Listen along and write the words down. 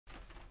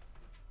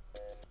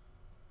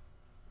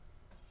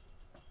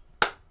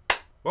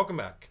Welcome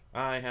back.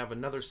 I have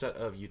another set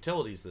of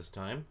utilities this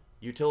time.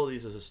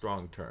 Utilities is a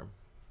strong term.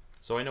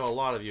 So I know a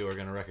lot of you are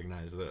going to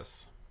recognize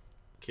this.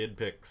 Kid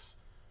Pix.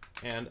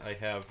 And I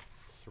have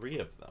 3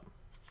 of them.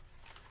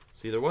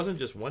 See, there wasn't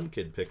just one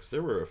Kid Pix,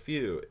 there were a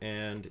few,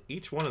 and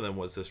each one of them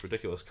was this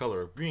ridiculous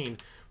color of green,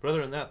 but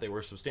other than that they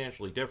were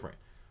substantially different,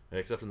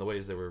 except in the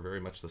ways they were very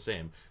much the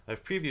same.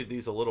 I've previewed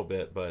these a little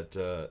bit, but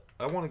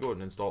I want to go ahead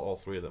and install all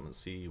 3 of them and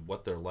see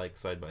what they're like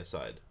side by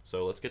side.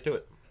 So let's get to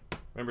it.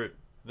 Remember,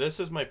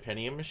 this is my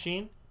Pentium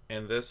machine,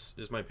 and this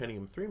is my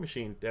Pentium 3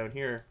 machine down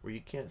here where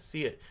you can't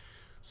see it.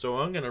 So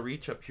I'm going to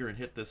reach up here and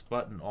hit this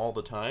button all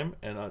the time,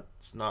 and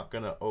it's not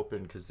going to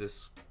open because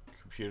this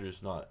computer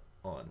is not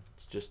on.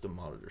 It's just a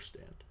monitor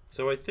stand.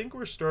 So I think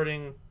we're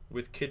starting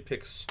with Kid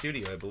Pix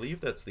Studio. I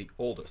believe that's the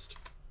oldest.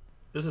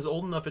 This is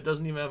old enough it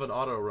doesn't even have an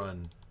auto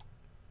run.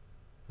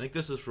 I think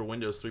this is for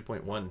Windows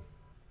 3.1.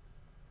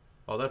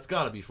 Oh, that's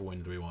got to be for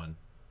Windows 3.1. Alright,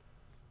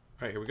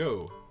 here we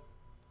go.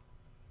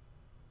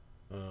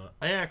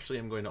 I actually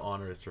am going to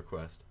honor its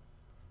request.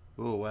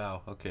 Oh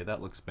wow, okay,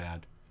 that looks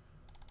bad.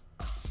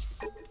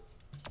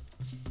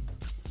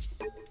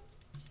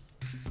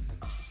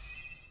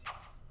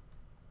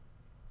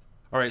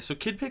 Alright, so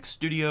Kid Pix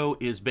Studio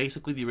is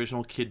basically the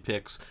original Kid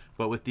Pix,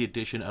 but with the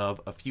addition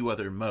of a few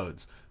other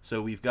modes.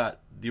 So we've got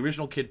the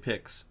original Kid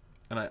Pix,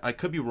 and I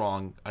could be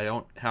wrong, I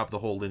don't have the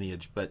whole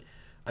lineage, but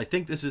I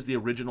think this is the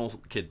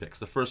original Kid Pix,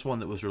 the first one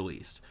that was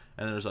released.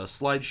 And there's a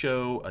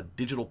slideshow, a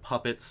digital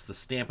puppets, the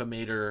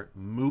Stampomator,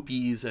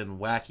 Moopies, and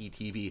Wacky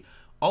TV,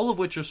 all of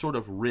which are sort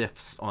of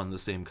riffs on the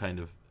same kind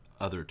of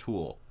other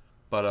tool.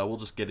 But we'll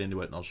just get into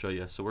it and I'll show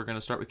you. So we're going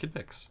to start with Kid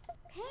Pix.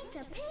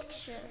 Paint a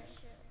picture.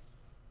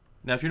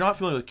 Now, if you're not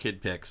familiar with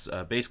Kid Pix,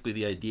 basically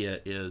the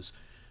idea is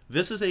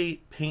this is a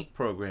paint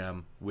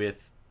program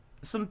with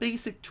some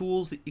basic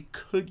tools that you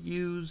could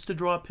use to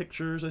draw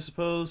pictures, I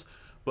suppose,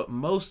 but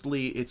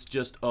mostly it's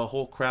just a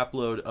whole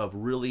crapload of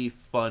really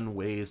fun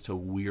ways to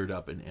weird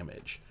up an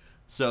image.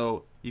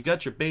 So you've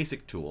got your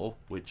basic tool,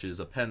 which is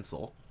a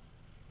pencil.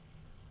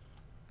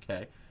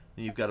 Okay,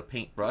 and you've got a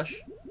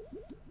paintbrush,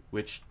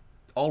 which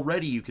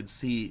already you can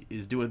see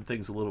is doing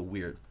things a little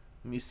weird.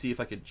 Let me see if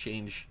I can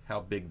change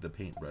how big the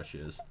paintbrush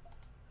is.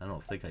 I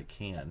don't think I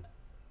can.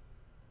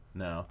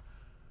 No.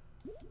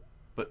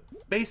 But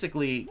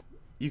basically,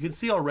 you can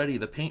see already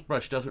the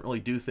paintbrush doesn't really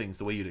do things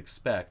the way you'd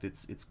expect.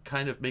 It's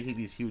kind of making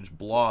these huge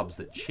blobs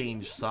that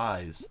change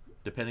size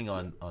depending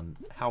on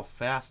how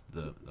fast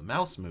the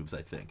mouse moves,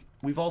 I think.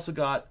 We've also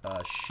got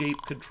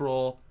shape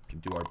control. We can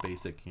do our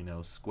basic, you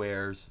know,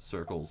 squares,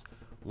 circles,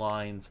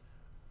 lines.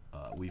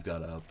 We've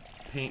got a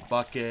paint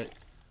bucket.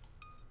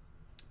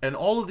 And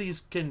all of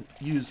these can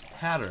use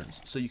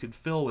patterns, so you can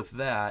fill with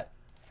that,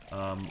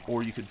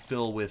 or you could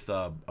fill with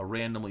a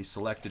randomly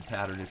selected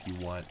pattern if you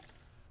want.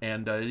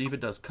 And it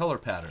even does color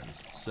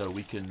patterns, so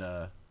we can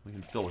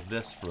fill with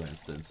this, for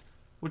instance,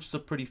 which is a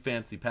pretty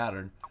fancy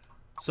pattern.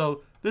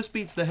 So this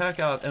beats the heck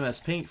out of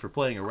MS Paint for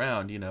playing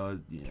around. You know,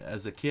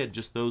 as a kid,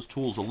 just those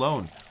tools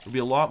alone would be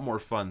a lot more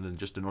fun than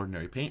just an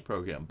ordinary paint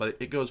program, but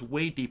it goes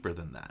way deeper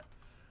than that.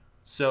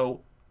 So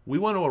we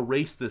want to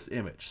erase this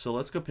image, so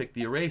let's go pick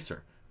the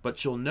eraser.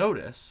 But you'll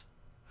notice,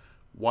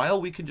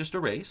 while we can just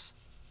erase,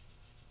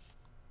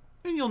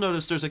 and you'll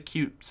notice there's a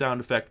cute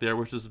sound effect there,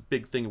 which is a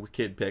big thing with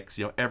Kid Pix.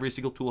 You know, every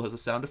single tool has a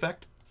sound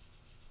effect.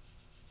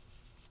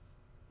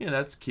 Yeah,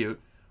 that's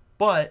cute.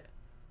 But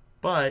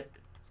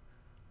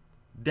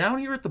down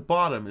here at the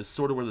bottom is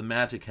sort of where the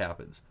magic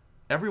happens.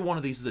 Every one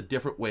of these is a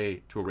different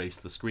way to erase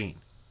the screen.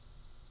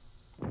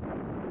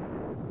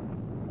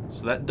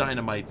 So that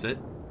dynamites it.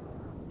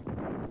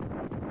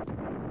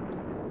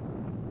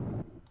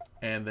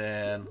 And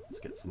then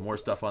let's get some more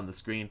stuff on the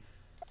screen.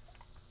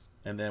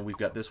 And then we've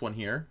got this one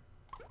here.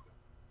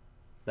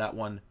 That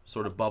one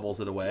sort of bubbles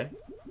it away.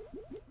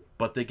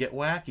 But they get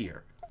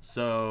wackier.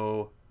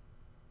 So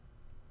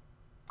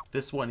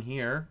this one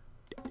here.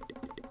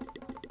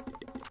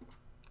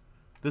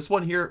 This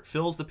one here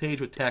fills the page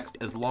with text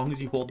as long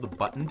as you hold the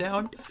button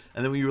down.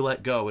 And then when you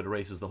let go, it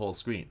erases the whole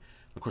screen.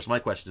 Of course, my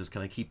question is,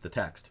 can I keep the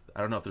text?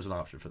 I don't know if there's an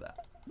option for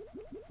that.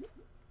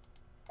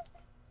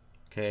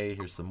 Okay,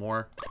 here's some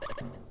more.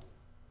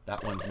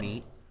 That one's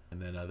neat.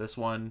 And then this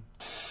one.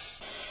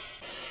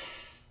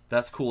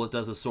 That's cool. It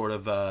does a sort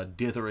of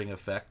dithering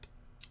effect.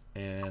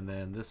 And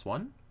then this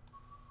one.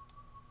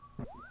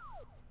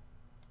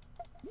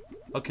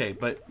 Okay,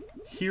 but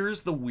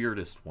here's the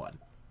weirdest one.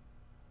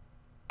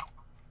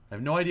 I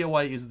have no idea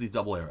why it uses these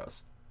double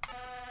arrows.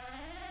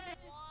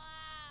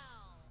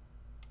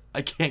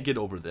 I can't get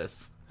over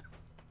this.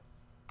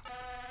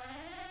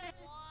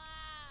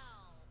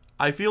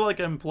 I feel like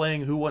I'm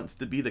playing Who Wants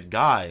to Be the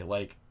Guy.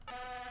 Like,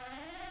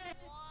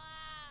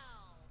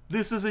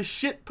 this is a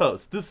shit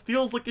post. This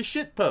feels like a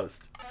shit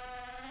post.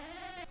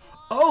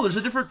 Oh, there's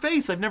a different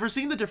face. I've never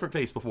seen the different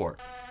face before.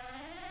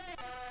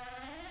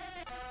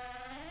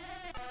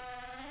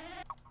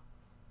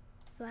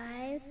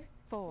 Five,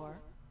 4,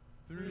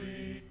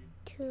 3,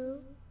 2,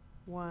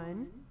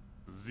 1.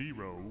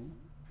 0.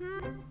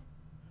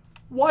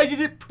 Why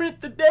did it print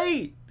the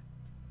date?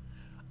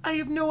 I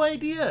have no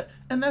idea.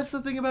 And that's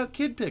the thing about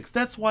KidPix.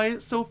 That's why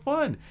it's so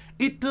fun.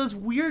 It does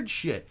weird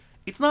shit.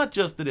 It's not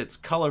just that it's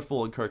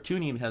colorful and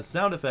cartoony and has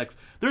sound effects.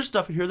 There's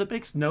stuff in here that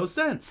makes no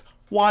sense.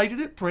 Why did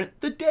it print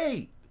the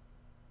date?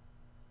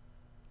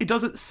 It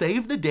doesn't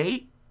save the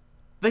date.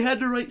 They had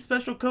to write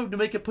special code to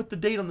make it put the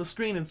date on the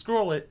screen and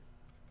scroll it.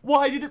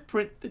 Why did it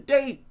print the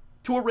date?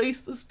 To erase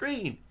the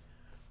screen.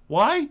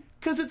 Why?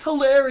 Because it's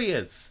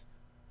hilarious.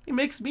 It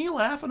makes me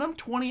laugh and I'm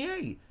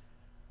 28.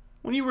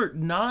 When you were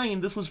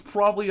 9, this was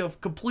probably a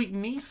complete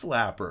knee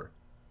slapper.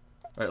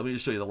 Alright, let me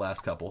just show you the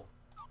last couple.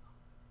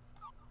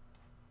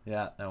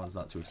 Yeah, that one's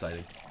not too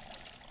exciting.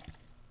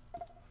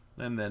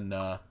 And then,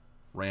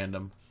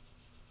 random.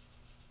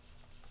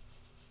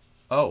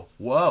 Oh,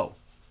 whoa.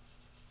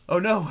 Oh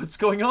no, what's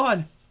going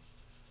on?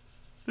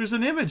 There's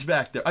an image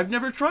back there. I've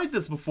never tried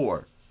this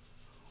before.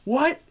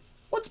 What?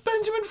 What's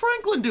Benjamin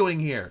Franklin doing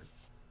here?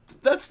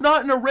 That's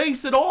not an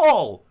erase at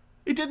all.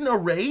 It didn't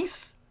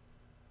erase.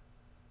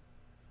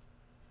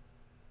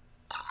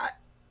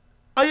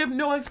 I have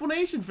no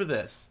explanation for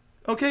this.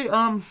 Okay,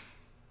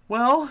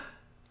 well.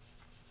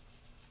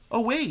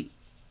 Oh, wait.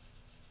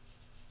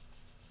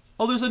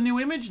 Oh, there's a new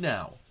image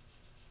now.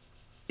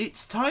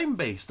 It's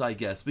time-based, I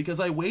guess, because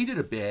I waited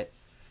a bit.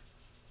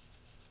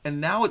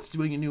 And now it's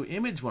doing a new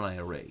image when I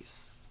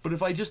erase. But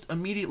if I just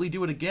immediately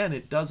do it again,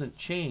 it doesn't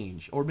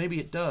change. Or maybe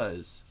it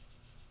does.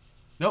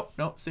 Nope,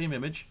 nope, same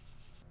image.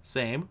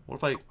 Same. What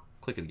if I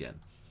click it again?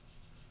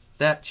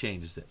 That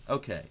changes it.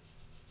 Okay.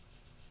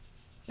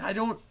 I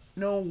don't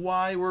know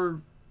why we're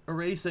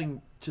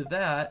erasing to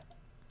that.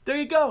 There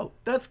you go.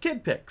 That's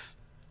KidPix.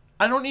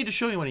 I don't need to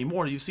show you any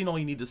more. You've seen all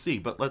you need to see,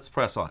 but let's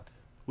press on.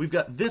 We've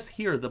got this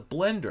here, the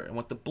blender, and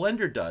what the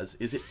blender does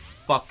is it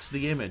fucks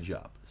the image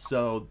up.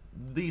 So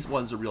these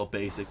ones are real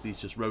basic. These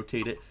just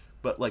rotate it.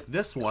 But like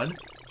this one,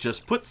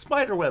 just put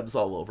spider webs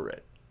all over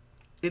it.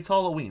 It's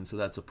Halloween, so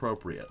that's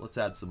appropriate. Let's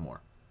add some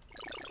more.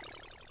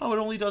 Oh, it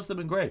only does them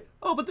in gray.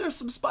 Oh, but there's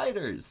some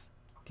spiders.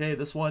 Okay,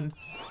 this one.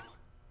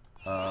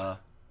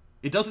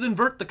 It doesn't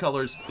invert the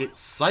colors, it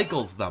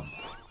cycles them.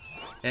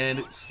 And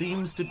it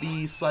seems to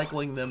be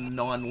cycling them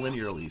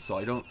non-linearly, so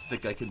I don't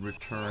think I can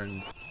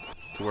return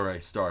to where I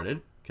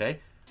started. Okay.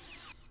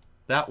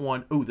 That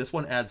one, ooh, this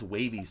one adds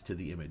wavies to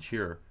the image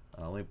here.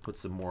 Let me put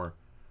some more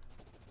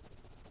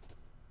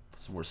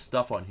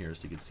stuff on here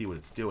so you can see what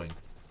it's doing.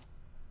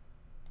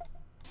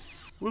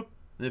 Whoop.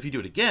 And if you do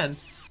it again,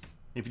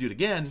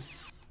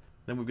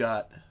 then we've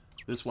got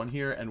this one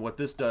here, and what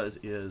this does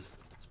is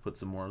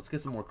let's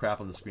get some more crap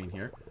on the screen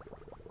here.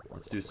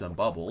 Let's do some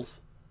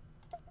bubbles.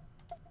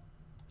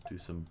 Let's do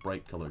some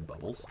bright colored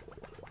bubbles.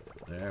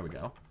 There we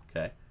go.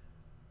 Okay.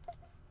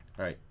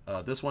 Alright,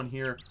 this one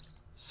here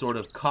sort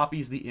of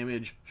copies the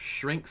image,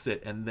 shrinks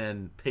it, and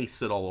then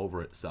pastes it all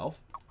over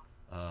itself.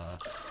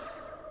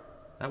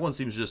 That one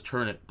seems to just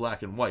turn it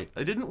black and white.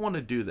 I didn't want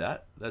to do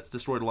that. That's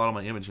destroyed a lot of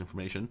my image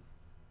information.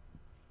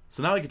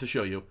 So now I get to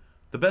show you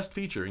the best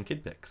feature in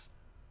KidPix,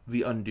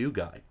 the undo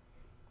guy.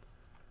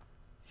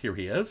 Here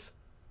he is.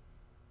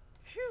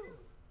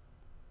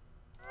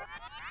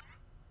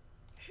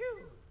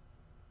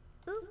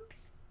 Oops.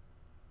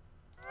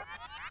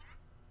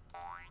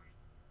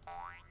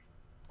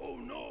 Oh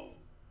no!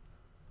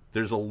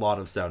 There's a lot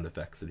of sound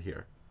effects in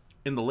here.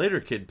 In the later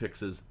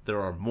KidPixes,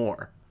 there are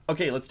more.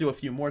 Okay, let's do a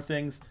few more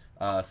things.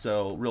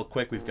 So real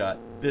quick, we've got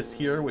this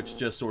here, which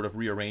just sort of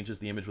rearranges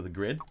the image with a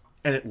grid,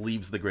 and it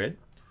leaves the grid.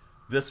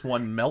 This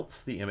one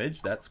melts the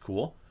image. That's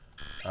cool.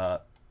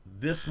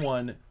 This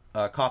one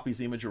copies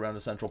the image around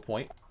a central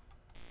point.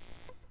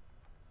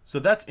 So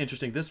that's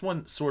interesting. This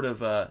one sort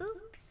of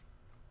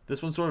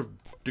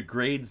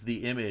degrades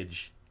the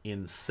image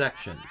in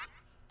sections,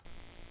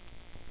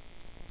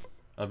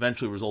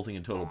 eventually resulting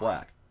in total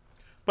black.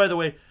 By the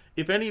way,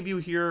 if any of you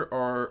here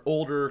are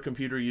older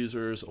computer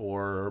users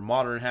or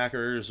modern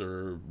hackers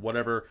or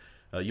whatever,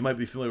 you might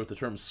be familiar with the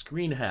term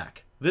screen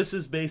hack. This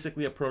is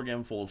basically a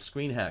program full of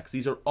screen hacks.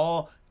 These are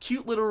all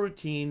cute little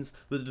routines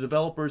that the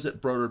developers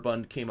at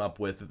Broderbund came up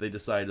with that they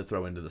decided to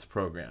throw into this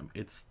program.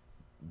 It's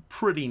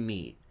pretty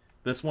neat.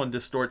 This one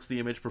distorts the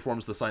image,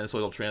 performs the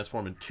sinusoidal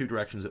transform in 2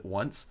 directions at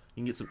once.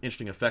 You can get some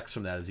interesting effects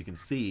from that, as you can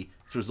see.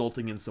 It's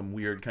resulting in some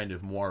weird kind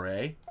of moire.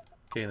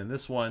 Okay, and then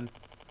this one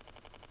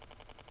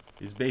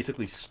is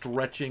basically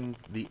stretching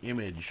the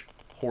image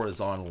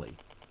horizontally.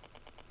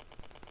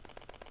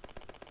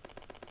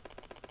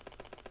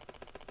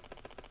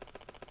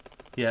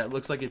 Yeah, it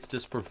looks like it's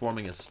just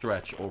performing a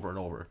stretch over and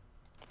over.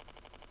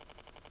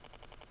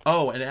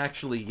 Oh, and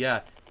actually,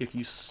 yeah, if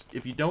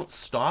you don't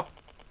stop,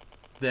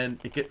 then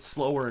it gets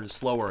slower and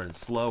slower and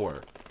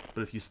slower.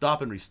 But if you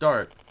stop and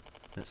restart,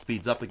 it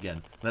speeds up again.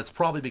 And that's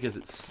probably because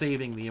it's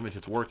saving the image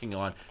it's working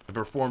on and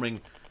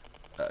performing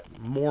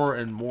more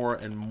and more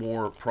and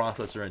more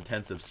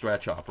processor-intensive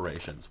stretch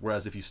operations.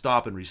 Whereas if you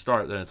stop and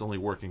restart, then it's only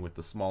working with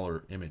the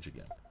smaller image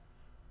again.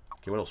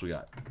 Okay, what else we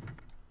got?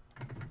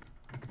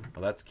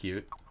 Oh, that's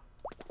cute.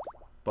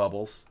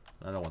 Bubbles.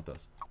 I don't want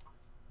those.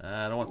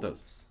 I don't want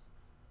those.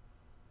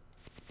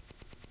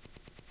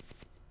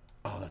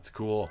 Oh, that's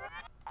cool.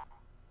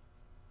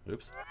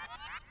 Oops.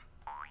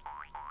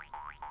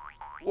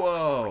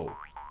 Whoa!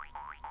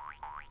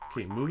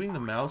 Okay, moving the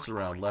mouse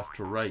around left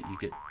to right, you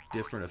get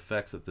different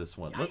effects at this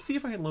one. Let's see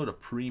if I can load a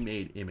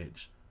pre-made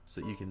image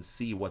so that you can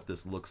see what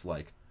this looks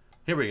like.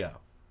 Here we go.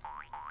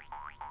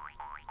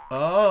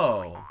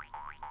 Oh!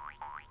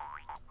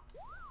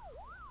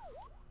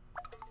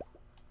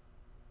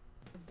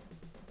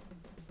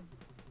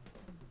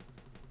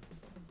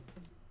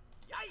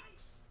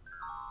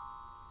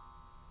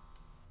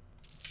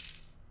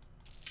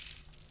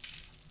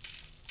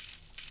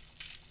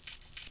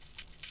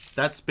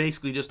 That's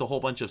basically just a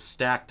whole bunch of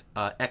stacked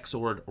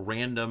XOR'd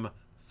random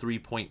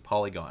 3-point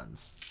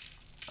polygons.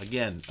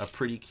 Again, a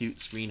pretty cute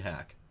screen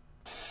hack.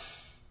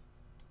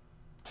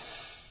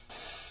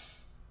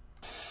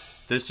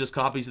 This just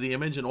copies the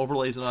image and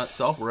overlays it on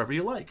itself wherever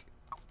you like.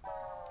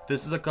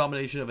 This is a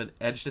combination of an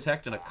edge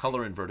detect and a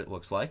color invert, it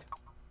looks like.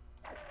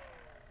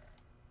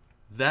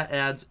 That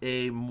adds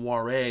a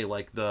moire,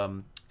 like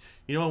the...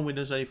 You know when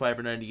Windows 95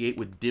 or 98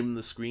 would dim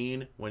the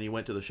screen when you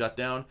went to the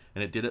shutdown,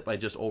 and it did it by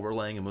just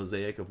overlaying a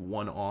mosaic of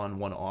one on,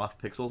 one off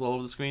pixels all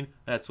over the screen?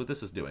 That's what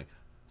this is doing.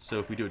 So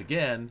if we do it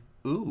again,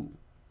 ooh,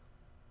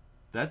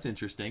 that's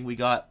interesting. We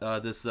got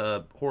this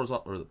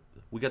horizontal, or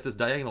we got this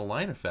diagonal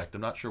line effect.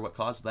 I'm not sure what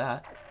caused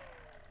that.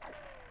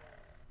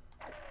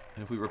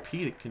 And if we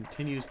repeat, it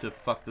continues to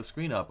fuck the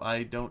screen up.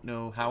 I don't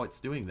know how it's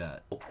doing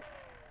that.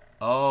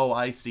 Oh,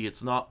 I see.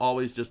 It's not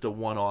always just a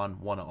one-on,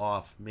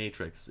 one-off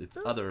matrix. It's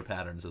other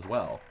patterns as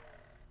well.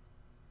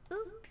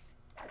 Oops.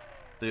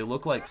 They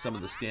look like some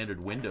of the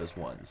standard Windows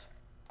ones.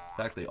 In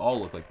fact, they all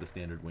look like the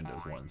standard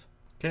Windows ones.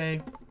 Okay.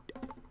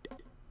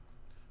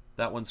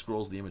 That one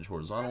scrolls the image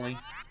horizontally.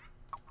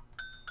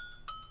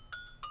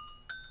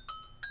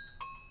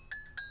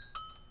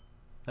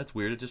 That's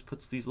weird. It just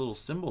puts these little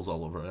symbols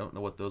all over. I don't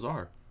know what those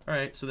are. All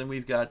right, so then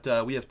we've got,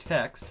 we have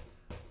text.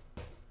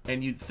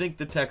 And you'd think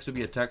the text would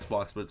be a text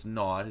box, but it's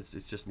not. It's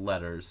just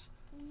letters.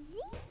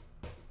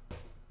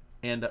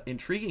 And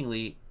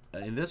intriguingly,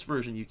 in this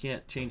version, you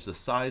can't change the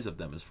size of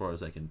them as far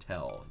as I can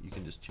tell. You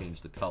can just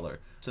change the color.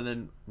 So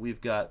then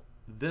we've got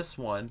this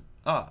one.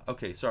 Ah,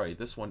 okay, sorry.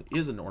 This one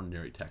is an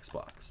ordinary text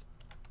box.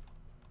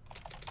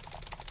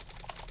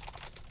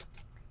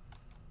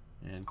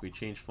 And can we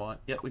change font?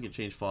 Yep, we can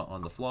change font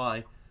on the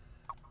fly.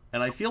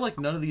 And I feel like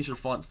none of these are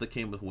fonts that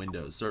came with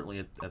Windows, certainly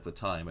at the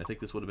time. I think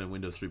this would have been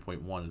Windows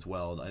 3.1 as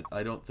well, and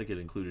I don't think it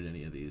included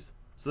any of these.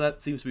 So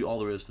that seems to be all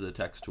there is to the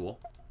text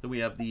tool. Then we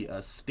have the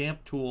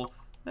stamp tool.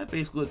 That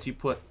basically lets you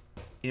put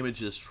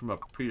images from a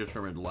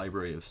predetermined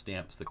library of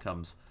stamps that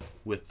comes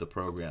with the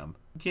program.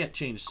 You can't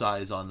change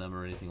size on them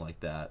or anything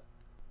like that.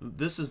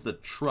 This is the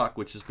truck,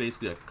 which is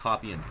basically a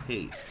copy and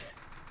paste,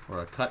 or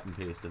a cut and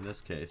paste in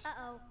this case.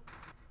 Uh-oh.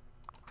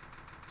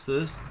 So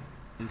this,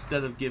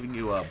 instead of giving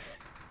you a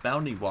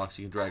bounding box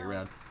you can drag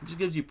around, it just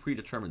gives you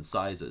predetermined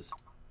sizes.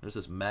 There's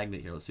this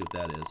magnet here. Let's see what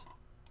that is.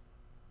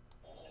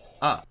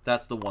 Ah,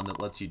 that's the one that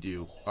lets you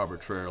do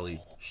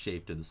arbitrarily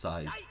shaped and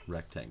sized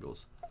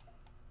rectangles.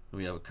 Then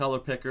we have a color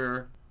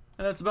picker,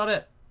 and that's about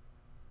it.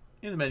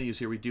 In the menus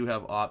here, we do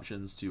have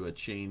options to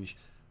change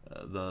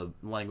the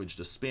language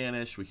to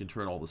Spanish. We can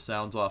turn all the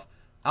sounds off.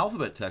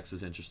 Alphabet text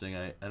is interesting.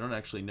 I don't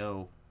actually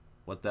know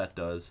what that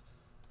does.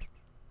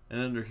 And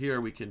under here,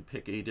 we can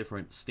pick a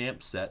different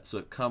stamp set, so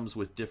it comes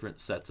with different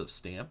sets of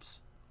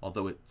stamps.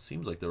 Although it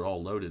seems like they're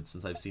all loaded,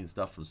 since I've seen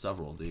stuff from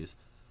several of these.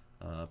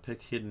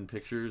 Pick hidden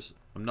pictures.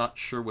 I'm not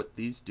sure what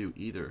these do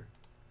either.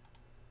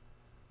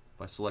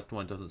 If I select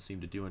one, it doesn't seem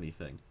to do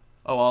anything.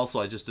 Oh, also,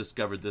 I just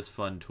discovered this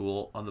fun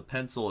tool. On the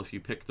pencil, if you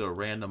pick the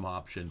random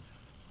option,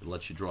 it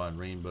lets you draw in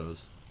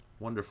rainbows.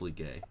 Wonderfully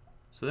gay.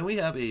 So then we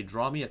have a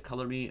draw me, a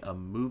color me, a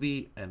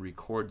movie, and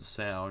record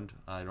sound.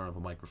 I don't have a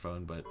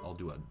microphone, but I'll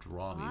do a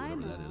draw me,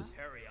 whatever that is.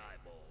 Hairy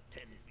eyeball,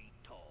 10 feet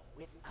tall.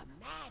 With a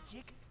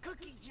magic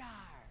cookie jar.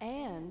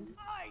 And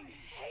I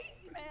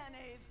hate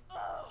mayonnaise.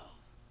 Ugh.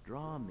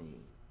 Draw me.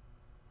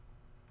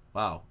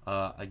 Wow,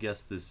 I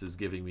guess this is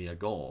giving me a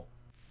goal.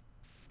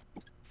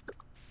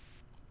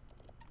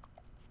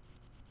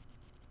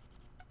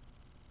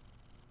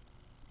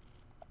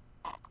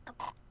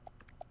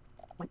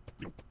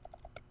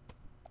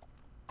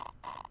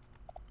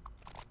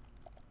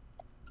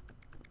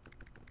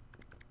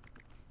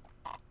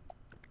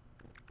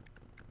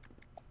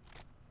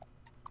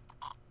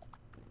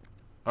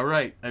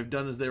 Alright, I've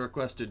done as they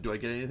requested. Do I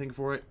get anything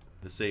for it?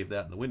 To save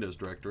that in the Windows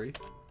directory.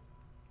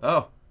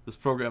 Oh, this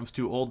program's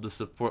too old to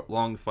support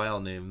long file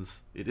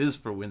names. It is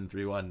for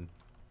Win31.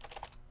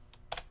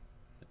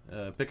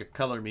 Pick a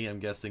color me, I'm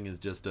guessing is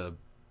just a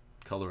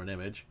color an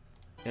image.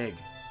 Egg.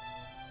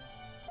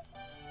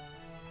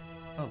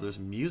 Oh, there's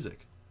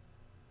music.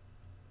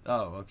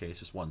 Oh, okay, it's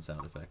just one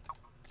sound effect.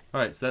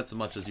 Alright, so that's as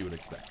much as you would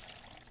expect.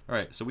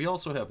 Alright, so we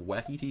also have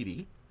Wacky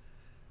TV.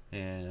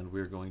 And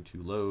we're going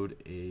to load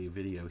a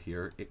video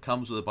here. It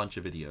comes with a bunch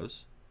of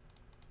videos.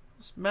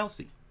 It's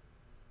mousy.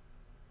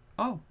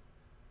 Oh,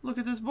 look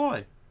at this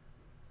boy.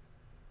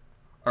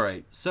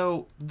 Alright,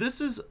 so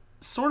this is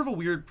sort of a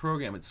weird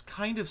program. It's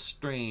kind of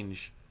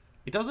strange.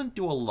 It doesn't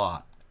do a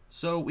lot.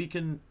 So we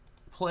can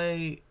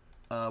play,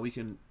 we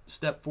can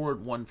step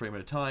forward 1 frame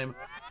at a time.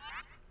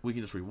 we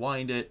can just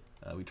rewind it.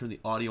 We turn the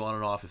audio on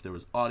and off if there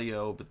was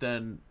audio. But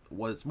then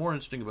what's more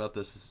interesting about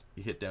this is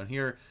you hit down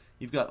here,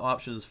 you've got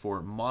options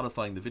for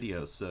modifying the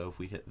video. So if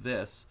we hit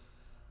this,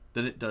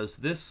 then it does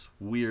this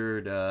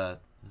weird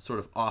sort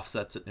of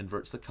offsets it,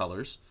 inverts the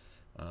colors.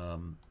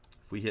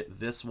 If we hit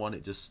this one,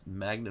 it just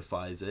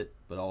magnifies it,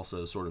 but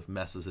also sort of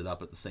messes it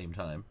up at the same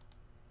time.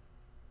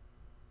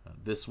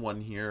 This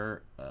one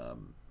here,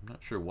 I'm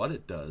not sure what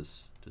it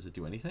does. Does it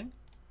do anything?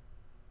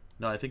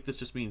 No, I think this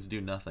just means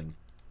do nothing.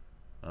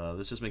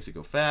 This just makes it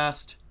go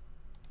fast.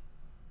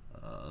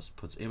 This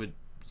puts image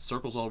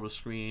circles all over the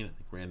screen. I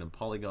think random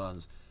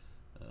polygons.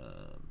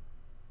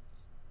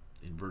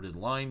 Inverted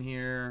line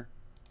here.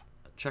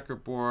 A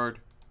checkerboard.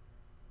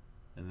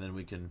 And then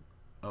we can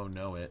oh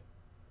no it.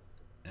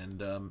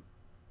 And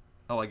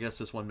oh, I guess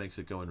this one makes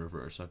it go in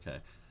reverse. Okay,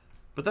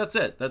 but that's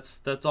it.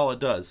 That's all it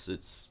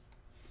does.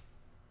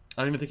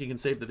 I don't even think you can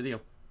save the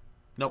video.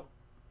 Nope.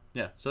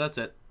 Yeah, so that's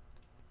it.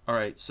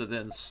 Alright, so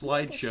then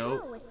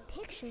slideshow. With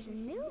pictures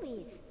and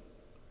movies.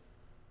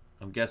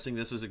 I'm guessing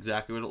this is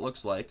exactly what it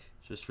looks like.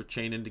 Just for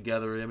chaining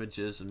together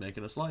images and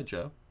making a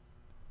slideshow.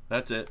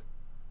 That's it.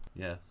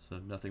 Yeah, so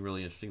nothing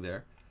really interesting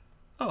there.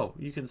 Oh,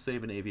 you can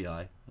save an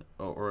AVI.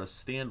 Or a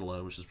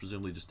standalone, which is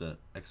presumably just an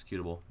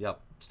executable. Yep,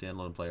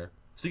 standalone player.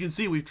 So you can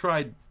see we've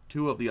tried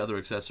 2 of the other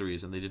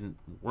accessories and they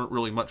weren't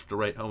really much to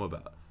write home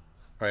about.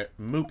 Alright,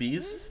 Moopies.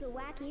 Use the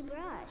wacky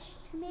brush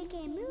to make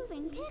a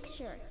moving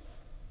picture.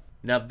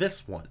 Now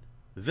this one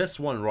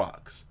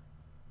rocks.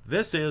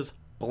 This is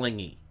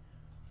blingy.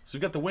 So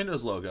we've got the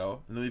Windows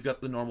logo, and then we've got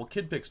the normal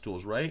KidPix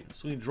tools, right?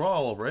 So we can draw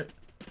all over it.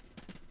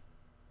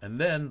 And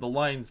then the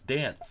lines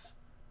dance.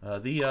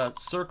 The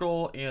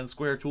circle and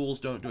square tools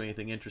don't do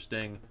anything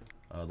interesting.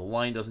 The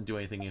line doesn't do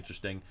anything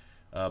interesting.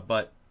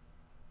 But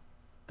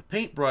the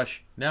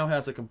paintbrush now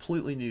has a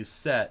completely new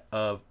set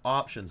of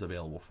options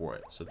available for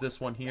it. So this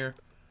one here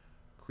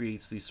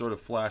creates these sort of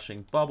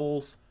flashing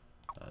bubbles.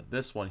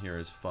 This one here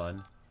is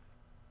fun.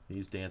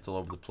 These dance all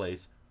over the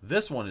place.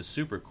 This one is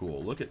super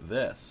cool. Look at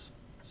this.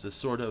 It's a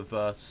sort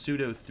of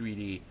pseudo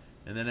 3D,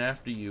 and then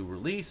after you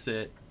release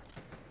it,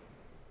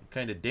 it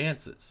kind of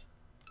dances.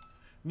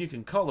 And you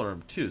can color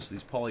them too, so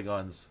these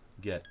polygons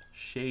get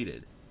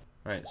shaded.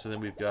 Alright, so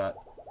then we've got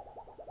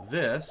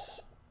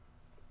this.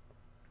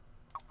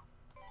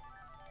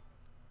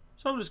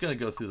 So I'm just going to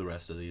go through the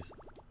rest of these.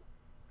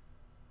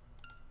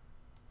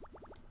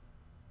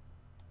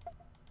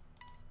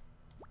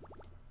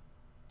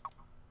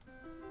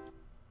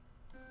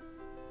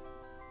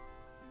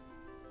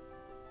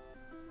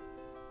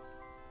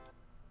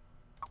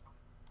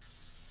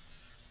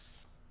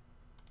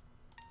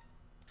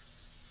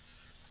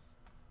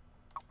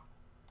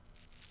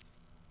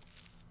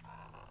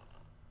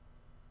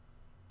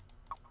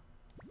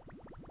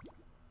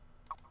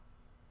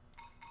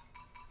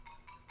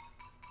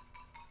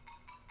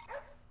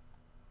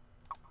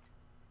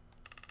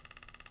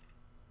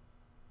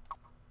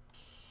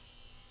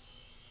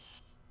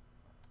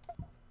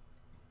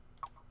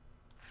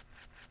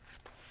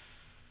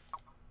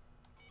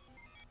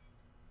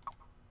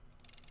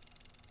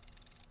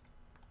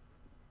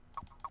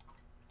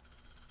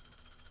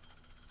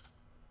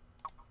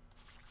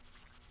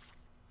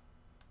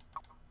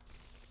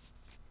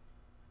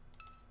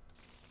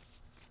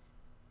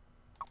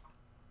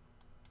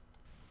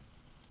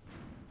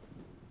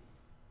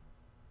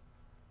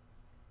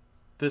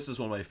 This is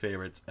one of my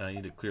favorites, and I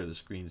need to clear the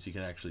screen so you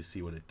can actually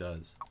see what it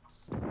does.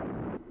 It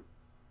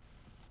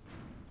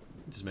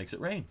just makes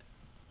it rain.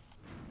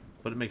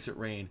 But it makes it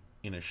rain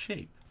in a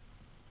shape.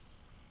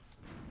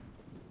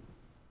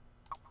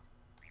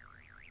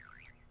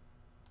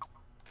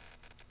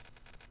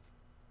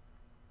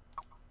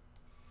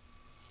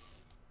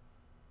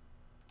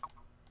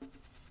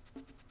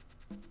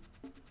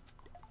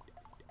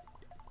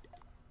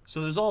 So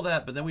there's all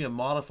that, but then we have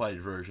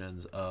modified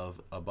versions of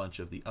a bunch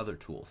of the other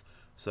tools.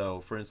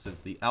 So, for instance,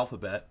 the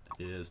alphabet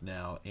is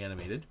now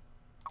animated,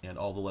 and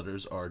all the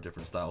letters are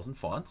different styles and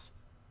fonts.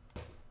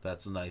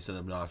 That's nice and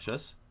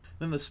obnoxious.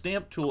 Then the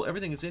stamp tool,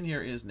 everything that's in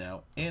here is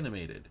now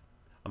animated.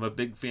 I'm a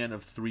big fan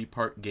of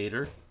 3-part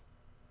Gator.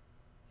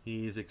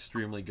 He's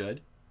extremely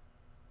good.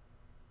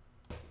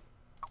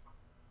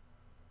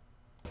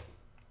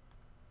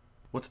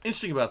 What's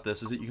interesting about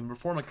this is that you can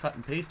perform a cut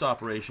and paste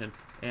operation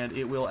and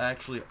it will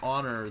actually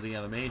honor the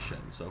animation.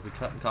 So if we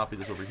cut and copy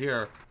this over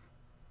here,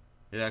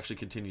 it actually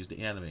continues to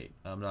animate.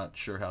 I'm not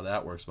sure how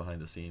that works behind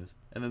the scenes.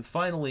 And then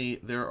finally,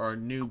 there are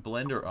new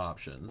Blender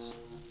options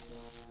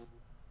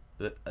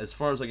that, as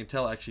far as I can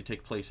tell, actually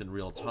take place in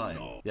real time.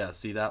 Oh, no. Yeah,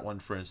 see that one,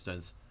 for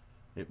instance,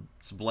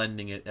 it's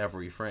blending it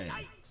every frame.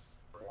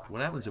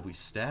 What happens if we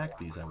stack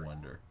these, I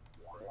wonder?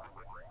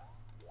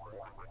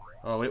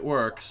 Oh, it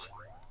works.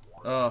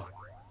 Oh,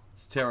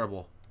 it's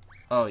terrible.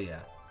 Oh,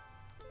 yeah.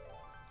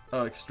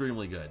 Oh,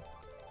 extremely good.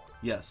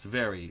 Yes,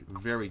 very,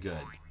 very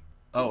good.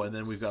 Oh, and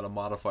then we've got a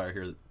modifier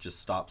here that just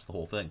stops the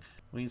whole thing.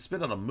 We can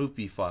spit out a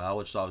Moopy file,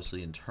 which is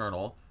obviously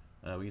internal.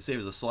 We can save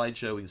as a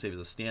slideshow, we can save as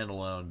a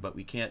standalone, but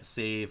we can't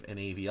save an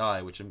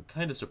AVI, which I'm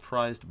kind of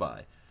surprised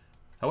by.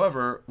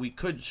 However, we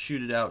could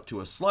shoot it out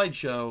to a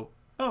slideshow.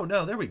 Oh,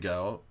 no, there we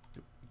go.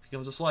 It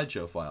becomes a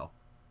slideshow file.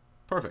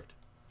 Perfect.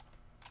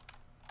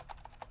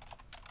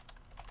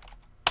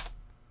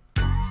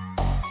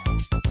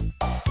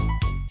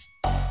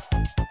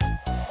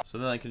 So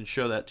then I can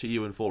show that to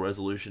you in full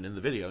resolution in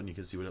the video, and you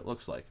can see what it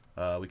looks like.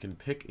 We can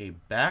pick a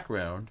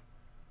background,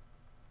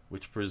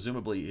 which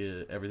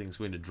presumably everything's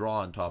going to draw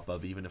on top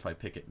of, even if I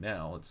pick it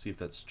now. Let's see if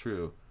that's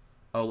true.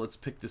 Oh, let's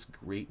pick this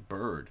great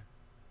bird.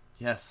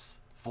 Yes,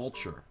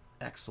 vulture.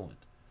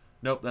 Excellent.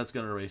 Nope, that's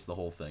going to erase the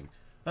whole thing.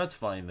 That's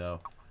fine, though,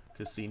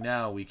 because see,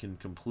 now we can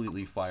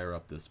completely fire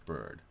up this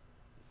bird.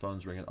 The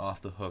phone's ringing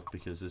off the hook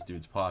because this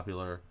dude's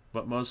popular,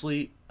 but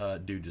mostly,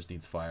 dude just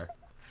needs fire.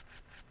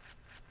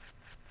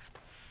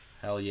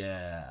 Hell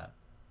yeah.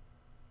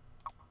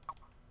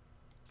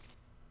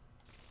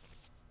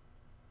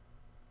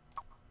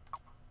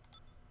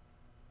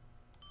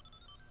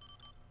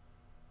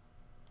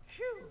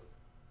 Phew.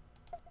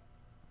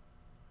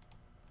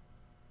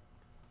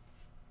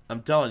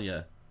 I'm telling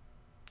you,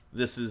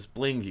 this is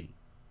blingy.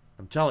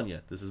 I'm telling you,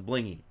 this is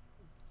blingy.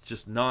 It's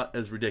just not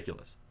as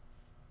ridiculous.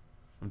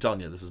 I'm telling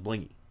you, this is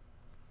blingy.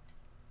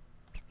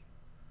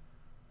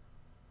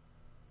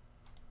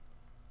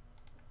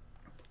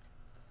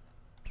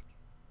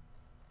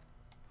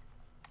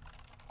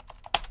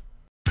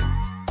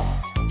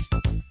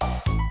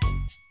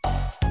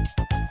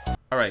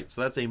 Alright,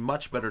 so that's a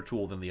much better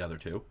tool than the other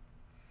two.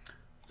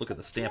 Let's look at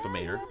the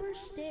Stamp-O-Mator. Rubber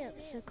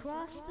stamps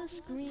across the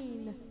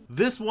screen.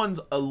 This one's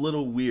a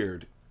little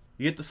weird.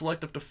 You get to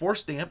select up to 4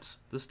 stamps.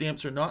 The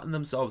stamps are not in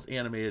themselves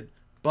animated,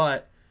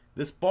 but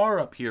this bar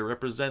up here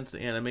represents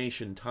the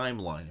animation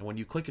timeline. And when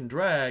you click and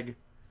drag,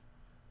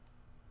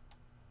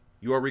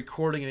 you are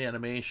recording an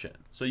animation.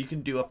 So you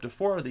can do up to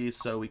 4 of these,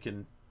 so we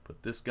can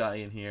put this guy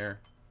in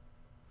here.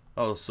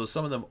 Oh, so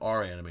some of them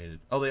are animated.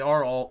 Oh, they're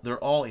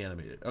all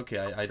animated. Okay,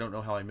 I don't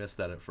know how I missed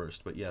that at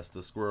first, but yes,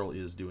 the squirrel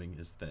is doing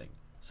his thing.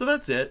 So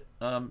that's it.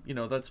 You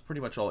know, that's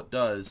pretty much all it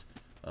does.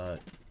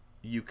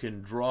 You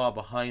can draw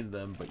behind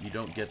them, but you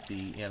don't get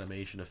the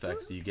animation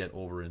effects that you get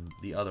over in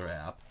the other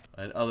app.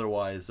 And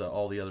otherwise,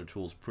 all the other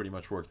tools pretty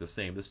much work the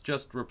same. This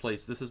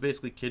is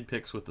basically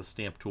KidPix with the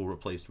stamp tool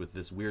replaced with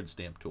this weird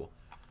stamp tool.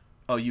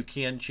 Oh, you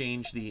can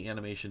change the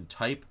animation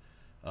type,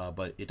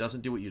 but it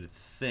doesn't do what you'd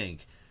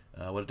think.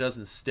 What it does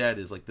instead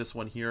is, like, this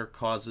one here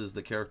causes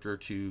the character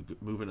to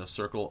move in a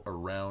circle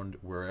around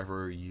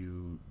wherever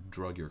you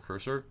drug your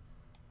cursor.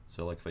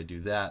 So, like, if I do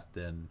that,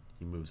 then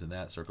he moves in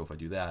that circle. If I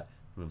do that,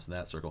 he moves in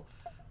that circle.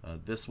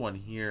 This one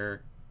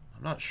here,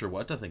 I'm not sure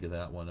what to think of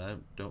that one. I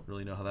don't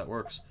really know how that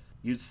works.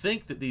 You'd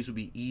think that these would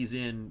be ease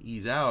in,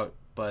 ease out,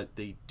 but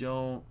they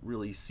don't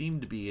really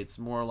seem to be. It's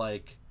more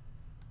like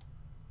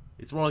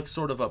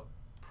sort of a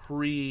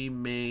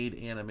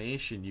pre-made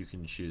animation you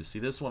can choose. See,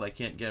 this one I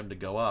can't get him to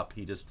go up.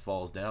 He just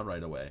falls down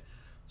right away.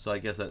 So I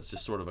guess that's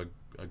just sort of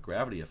a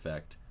gravity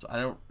effect. So I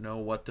don't know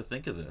what to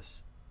think of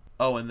this.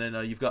 Oh, and then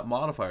you've got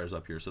modifiers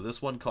up here. So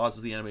this one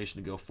causes the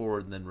animation to go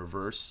forward and then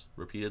reverse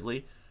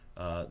repeatedly.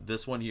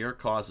 This one here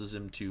causes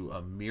him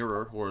to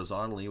mirror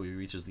horizontally when he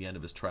reaches the end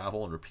of his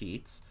travel and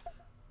repeats.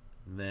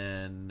 And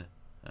then,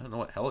 I don't know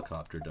what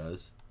helicopter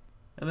does.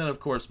 And then, of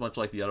course, much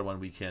like the other one,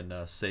 we can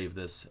save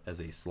this as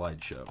a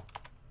slideshow.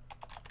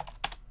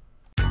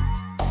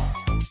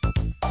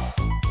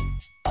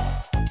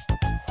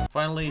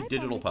 Finally,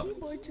 digital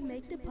puppets. To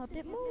make the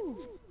puppet move.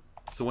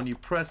 So when you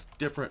press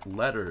different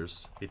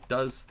letters, it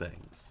does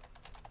things.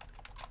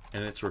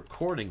 And it's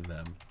recording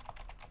them.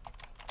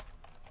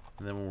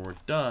 And then when we're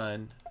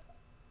done,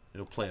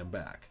 it'll play them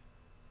back.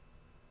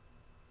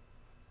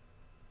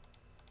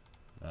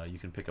 You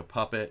can pick a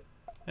puppet,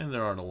 and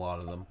there aren't a lot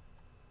of them.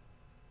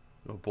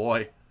 Oh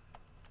boy.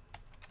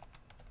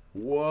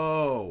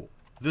 Whoa.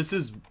 This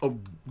is a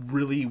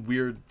really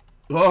weird...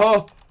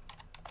 Oh!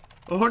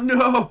 Oh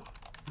no!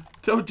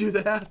 Don't do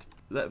that!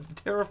 That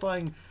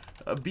terrifying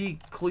bee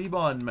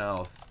Klebon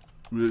mouth.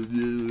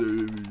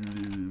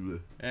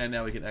 And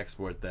now we can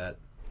export that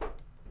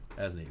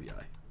as an AVI.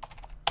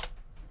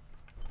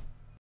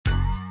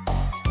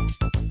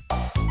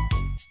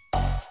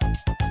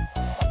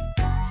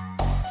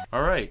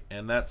 Alright,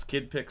 and that's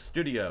KidPix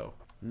Studio.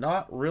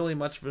 Not really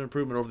much of an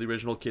improvement over the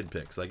original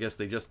KidPix. I guess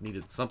they just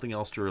needed something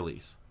else to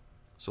release.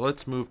 So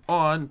let's move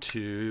on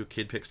to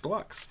KidPix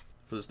Deluxe.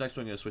 For this next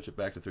one, I'm going to switch it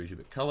back to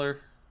 32-bit color.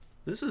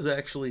 This disc's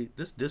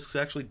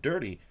actually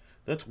dirty.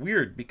 That's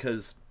weird,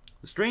 because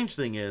the strange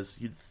thing is,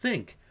 you'd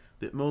think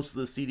that most of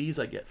the CDs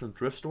I get from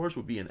thrift stores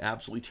would be in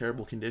absolutely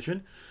terrible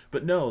condition.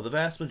 But no, the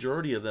vast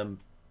majority of them,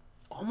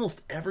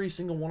 almost every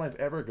single one I've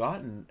ever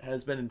gotten,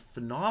 has been in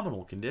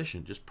phenomenal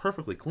condition, just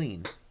perfectly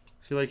clean.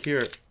 See, like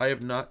here, I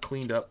have not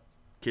cleaned up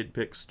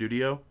KidPix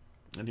Studio,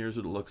 and here's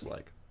what it looks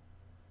like.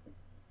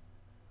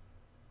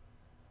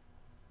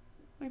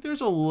 Like, there's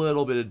a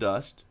little bit of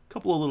dust, a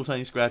couple of little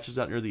tiny scratches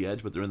out near the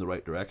edge, but they're in the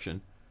right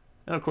direction.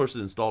 And of course,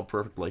 it's installed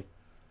perfectly.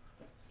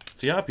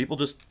 So yeah, people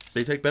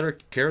they take better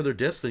care of their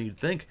discs than you'd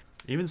think.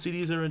 Even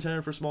CDs that are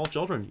intended for small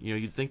children, you know,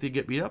 you'd think they'd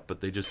get beat up,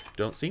 but they just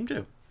don't seem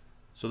to.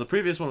 So the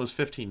previous one was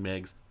 15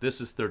 megs, this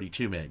is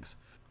 32 megs.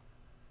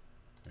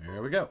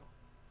 There we go.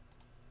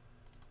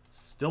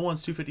 Still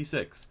wants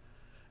 256.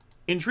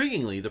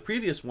 Intriguingly, the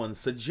previous one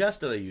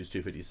suggested I use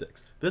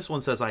 256. This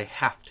one says I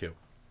have to.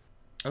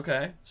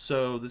 Okay,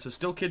 so this is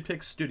still Kid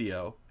Pix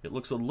Studio. It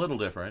looks a little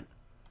different.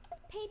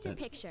 Paint a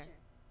picture.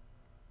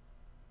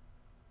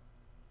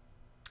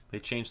 They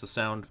changed the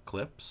sound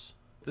clips.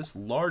 This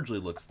largely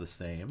looks the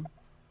same.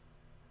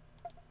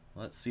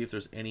 Let's see if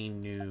there's any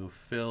new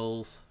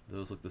fills.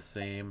 Those look the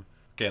same.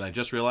 Okay, and I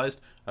just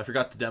realized I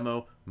forgot to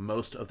demo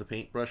most of the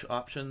paintbrush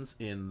options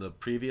in the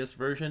previous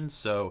version,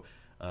 so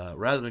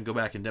rather than go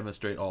back and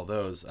demonstrate all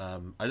those,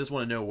 I just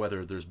want to know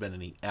whether there's been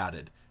any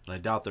added, and I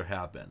doubt there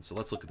have been. So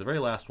let's look at the very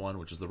last one,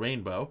 which is the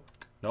rainbow.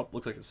 Nope,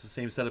 looks like it's the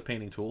same set of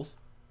painting tools,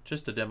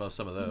 just to demo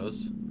some of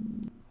those.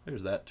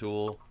 There's that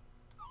tool.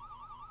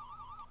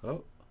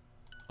 Oh,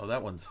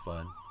 that one's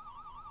fun.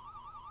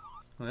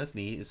 Well, that's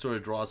neat. It sort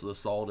of draws with a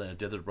solid and a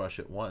dithered brush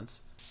at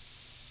once.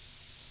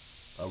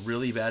 A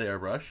really bad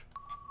airbrush.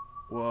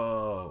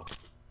 Whoa.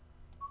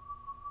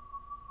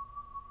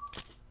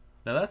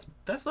 Now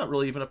that's not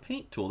really even a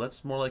paint tool.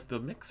 That's more like the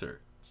mixer.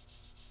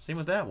 Same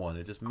with that one.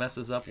 It just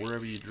messes up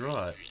wherever you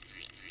draw it.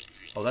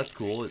 Oh, that's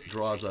cool. It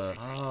draws a...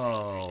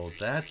 Oh,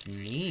 that's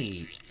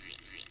neat.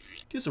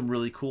 Do some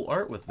really cool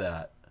art with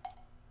that.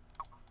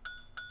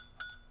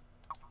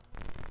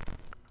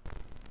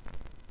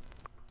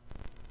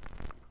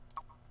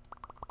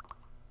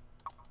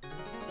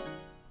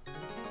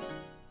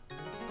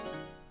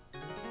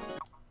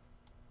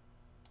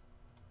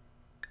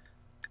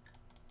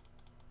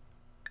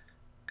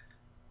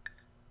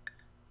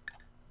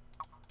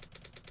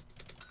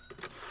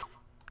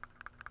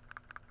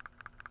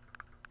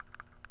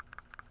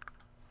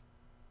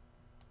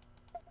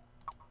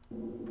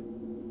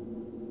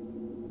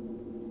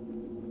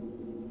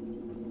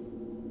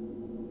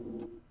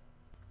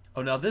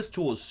 Oh, now this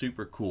tool is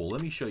super cool.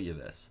 Let me show you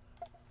this.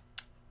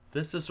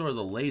 This is sort of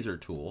the laser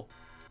tool.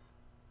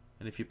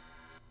 And if you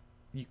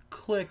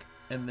click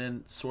and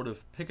then sort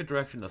of pick a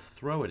direction to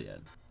throw it in,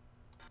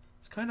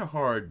 it's kind of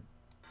hard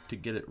to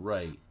get it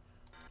right.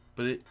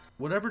 But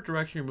whatever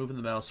direction you're moving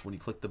the mouse when you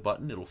click the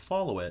button, it'll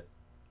follow it.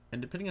 And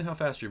depending on how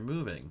fast you're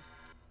moving,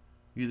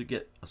 you either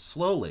get a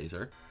slow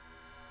laser,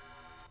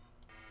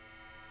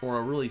 or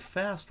a really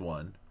fast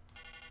one,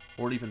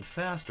 or an even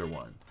faster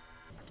one.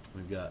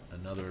 We've got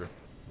another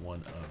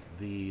one of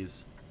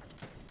these.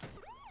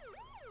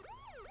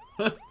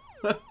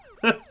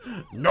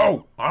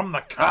 No, I'm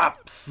the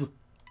cops!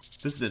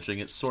 This is interesting.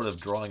 It's sort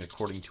of drawing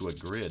according to a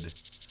grid.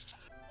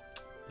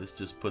 This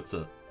just puts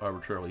a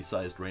arbitrarily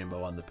sized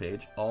rainbow on the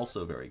page.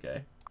 Also very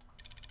gay.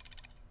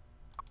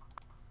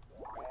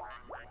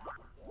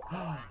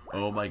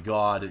 Oh my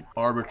god, an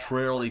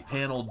arbitrarily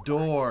paneled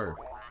door!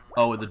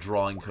 Oh, and the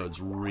drawing code's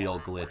real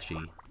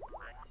glitchy.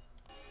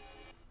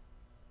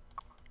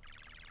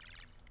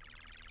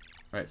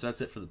 Alright, so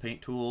that's it for the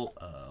paint tool.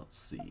 Let's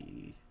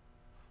see.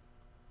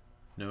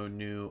 No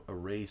new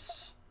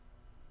erase.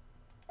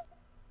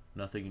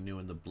 Nothing new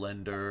in the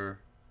blender.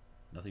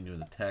 Nothing new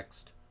in the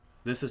text.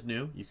 This is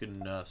new. You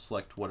can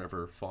select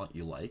whatever font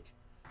you like.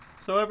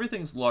 So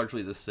everything's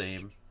largely the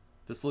same.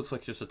 This looks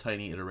like just a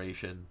tiny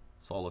iteration.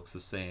 This all looks the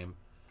same.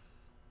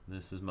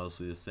 This is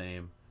mostly the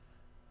same.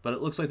 But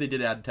it looks like they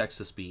did add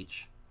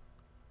text-to-speech.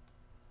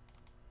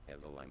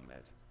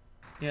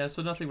 Yeah,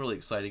 so nothing really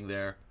exciting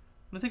there.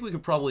 And I think we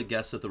could probably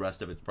guess that the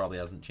rest of it probably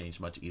hasn't changed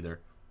much either.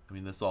 I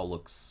mean, this all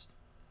looks...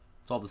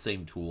 It's all the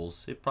same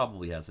tools. It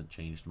probably hasn't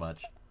changed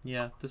much.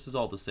 Yeah, this is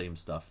all the same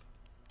stuff.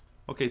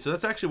 Okay, so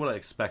that's actually what I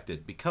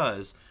expected,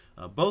 because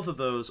both of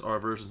those are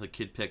versions of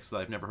Kid Pix that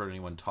I've never heard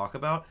anyone talk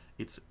about.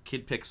 It's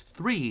Kid Pix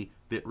 3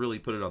 that really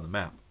put it on the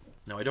map.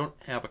 Now, I don't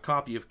have a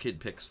copy of Kid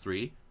Pix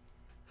 3,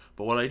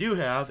 but what I do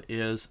have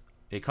is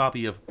a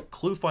copy of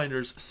Clue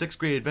Finder's 6th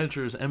Grade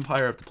Adventures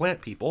Empire of the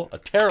Plant People, a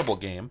terrible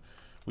game,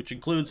 which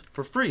includes,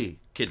 for free,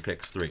 Kid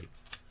Pix 3.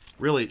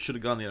 Really, it should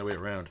have gone the other way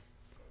around.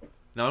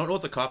 Now, I don't know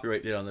what the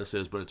copyright date on this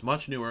is, but it's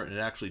much newer, and it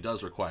actually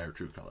does require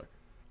true color.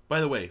 By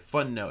the way,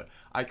 fun note,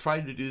 I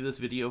tried to do this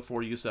video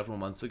for you several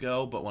months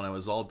ago, but when I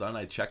was all done,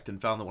 I checked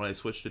and found that when I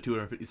switched to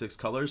 256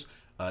 colors,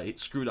 it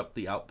screwed up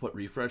the output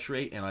refresh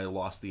rate, and I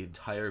lost the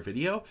entire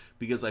video,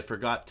 because I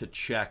forgot to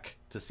check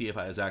to see if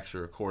I was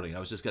actually recording. I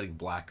was just getting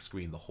black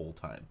screen the whole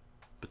time.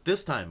 But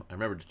this time, I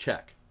remembered to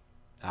check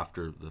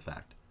after the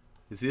fact.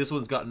 You see, this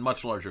one's gotten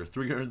much larger,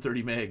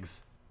 330 megs.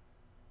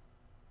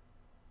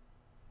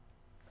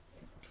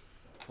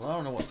 Well, I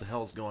don't know what the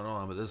hell's going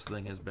on, but this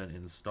thing has been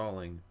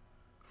installing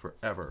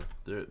forever.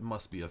 There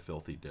must be a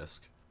filthy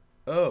disk.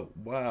 Oh,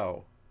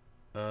 wow.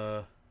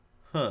 This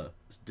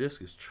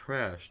disk is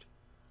trashed.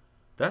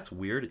 That's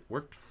weird. It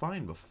worked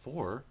fine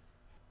before.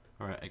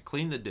 Alright, I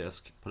cleaned the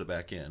disk, put it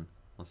back in.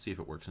 Let's see if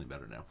it works any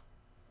better now.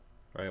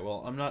 Alright,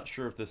 well, I'm not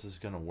sure if this is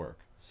going to work.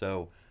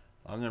 So,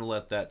 I'm going to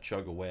let that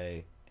chug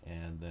away,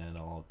 and then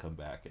I'll come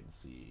back and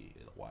see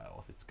in a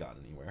while if it's got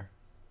anywhere.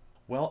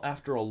 Well,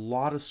 after a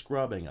lot of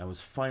scrubbing, I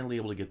was finally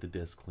able to get the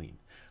disk clean.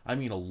 I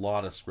mean a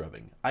lot of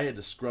scrubbing. I had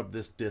to scrub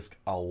this disk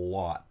a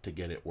lot to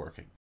get it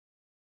working.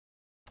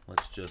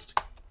 Let's just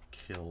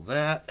kill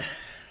that.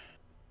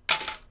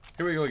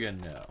 Here we go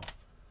again now.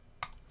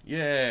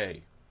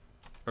 Yay!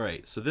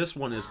 Alright, so this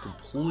one is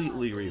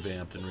completely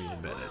revamped and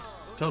reinvented.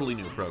 Totally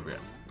new program.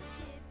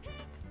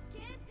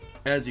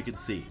 As you can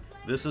see,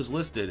 this is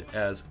listed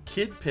as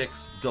Kid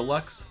Pix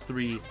Deluxe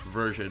 3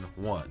 version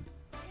 1.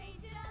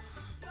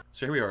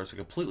 So here we are, it's a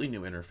completely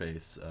new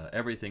interface.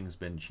 Everything's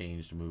been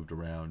changed and moved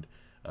around.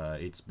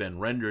 It's been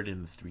rendered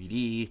in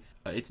 3D.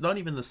 It's not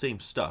even the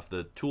same stuff.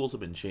 The tools have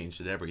been changed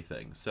and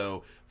everything.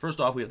 So first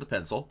off, we have the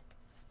pencil.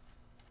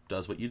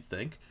 Does what you'd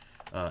think.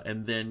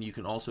 And then you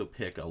can also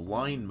pick a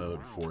line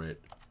mode for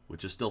it,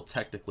 which is still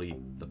technically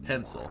the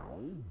pencil.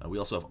 We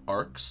also have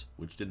arcs,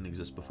 which didn't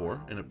exist before,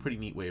 and a pretty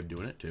neat way of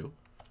doing it too.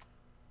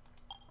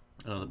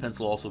 The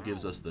pencil also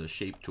gives us the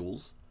shape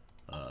tools,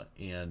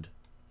 and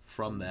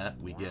from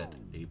that we get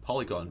a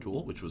polygon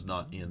tool, which was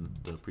not in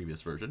the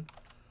previous version.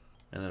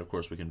 And then of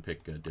course we can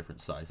pick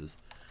different sizes.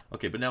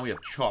 Okay, but now we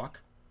have chalk,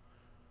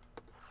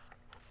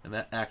 and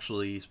that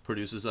actually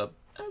produces a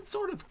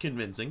sort of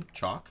convincing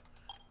chalk.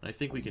 And I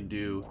think we can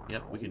do,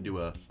 yep, we can do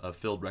a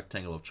filled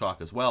rectangle of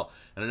chalk as well.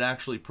 And it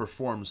actually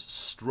performs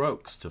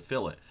strokes to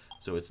fill it.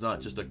 So it's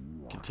not just a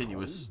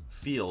continuous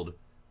field.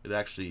 It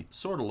actually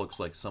sort of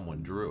looks like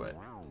someone drew it.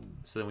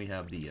 So then we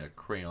have the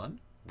crayon,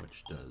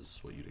 which does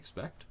what you'd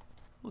expect.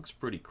 Looks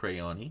pretty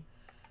crayon-y.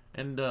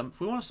 And if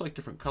we want to select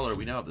different color,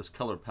 we now have this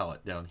color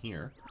palette down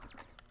here,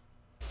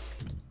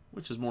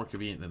 which is more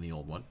convenient than the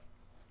old one.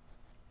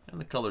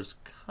 And the colors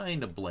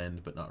kind of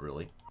blend, but not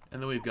really.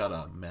 And then we've got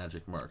a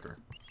magic marker,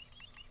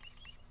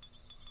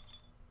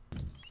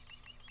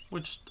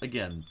 which,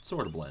 again,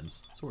 sort of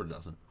blends, sort of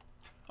doesn't.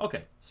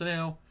 Okay, so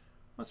now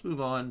let's move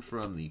on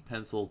from the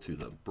pencil to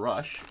the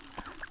brush.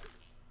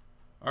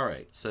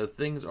 Alright, so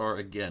things are,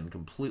 again,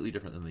 completely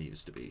different than they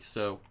used to be.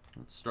 So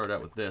let's start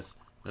out with this.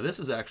 Now this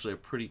is actually a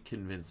pretty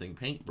convincing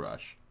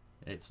paintbrush.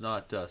 It's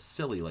not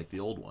silly like the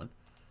old one.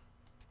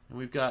 And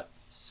we've got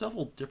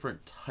several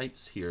different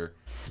types here.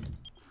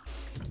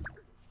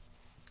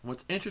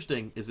 What's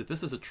interesting is that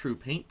this is a true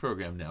paint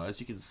program now. As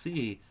you can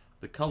see,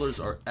 the colors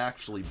are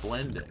actually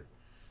blending.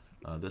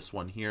 This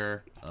one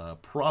here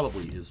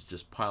probably is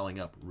just piling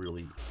up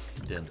really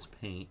dense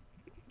paint.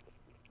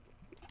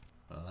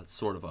 That's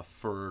sort of a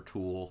fur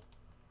tool.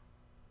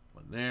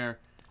 One there.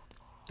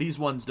 These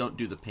ones don't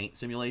do the paint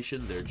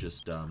simulation. They're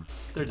just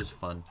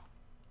fun.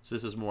 So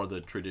this is more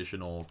the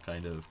traditional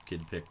kind of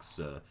Kid Pix,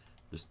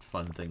 just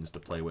fun things to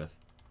play with.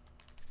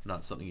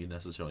 Not something you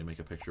necessarily make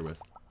a picture with.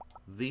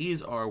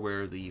 These are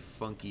where the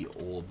funky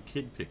old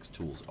Kid Pix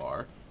tools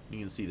are. You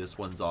can see this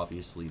one's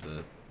obviously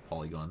the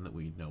polygon that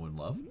we know and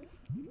love.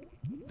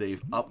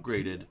 They've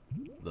upgraded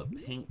the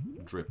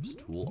paint drips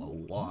tool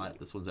a lot.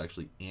 This one's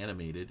actually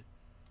animated.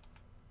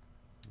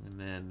 And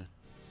then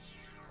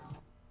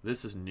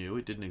this is new.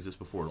 It didn't exist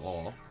before at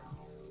all.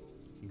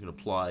 You can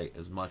apply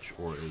as much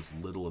or as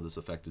little of this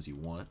effect as you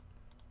want.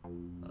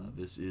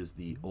 This is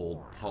the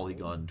old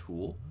polygon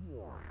tool,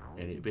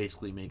 and it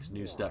basically makes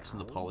new steps in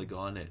the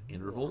polygon at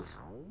intervals.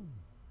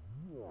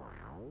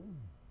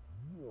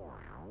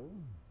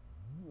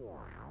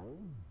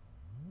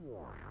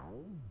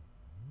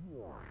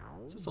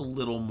 So it's a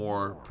little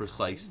more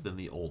precise than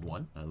the old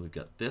one. We've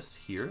got this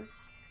here,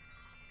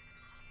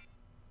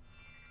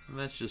 and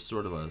that's just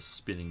sort of a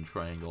spinning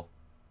triangle.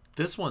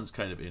 This one's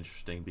kind of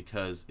interesting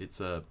because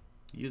it's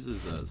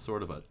uses a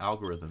sort of an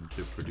algorithm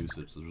to produce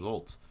its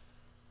results.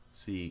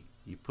 See,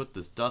 you put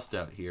this dust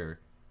out here,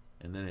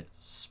 and then it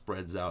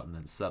spreads out and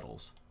then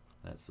settles.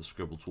 That's the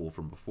scribble tool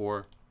from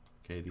before.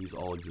 Okay, these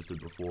all existed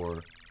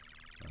before.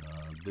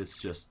 This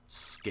just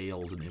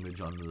scales an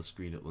image onto the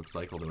screen, it looks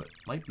like, although it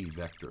might be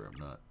vector, I'm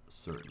not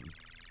certain.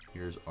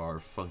 Here's our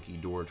funky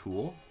door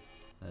tool.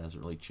 That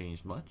hasn't really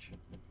changed much.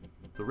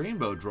 The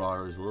rainbow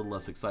drawer is a little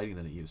less exciting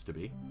than it used to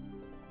be.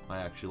 I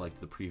actually liked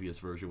the previous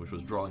version, which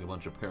was drawing a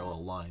bunch of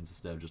parallel lines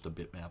instead of just a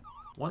bitmap.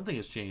 One thing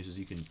that's changed is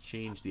you can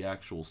change the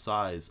actual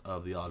size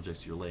of the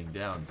objects you're laying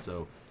down,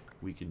 so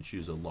we can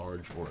choose a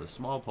large or a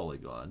small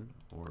polygon,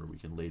 or we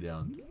can lay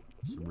down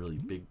some really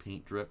big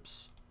paint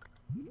drips,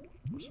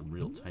 or some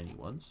real tiny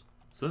ones.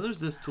 So there's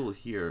this tool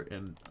here,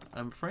 and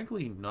I'm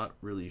frankly not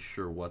really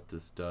sure what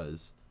this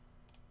does.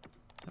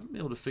 I haven't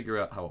been able to figure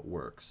out how it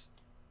works.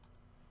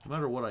 No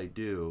matter what I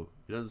do,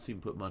 it doesn't seem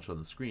to put much on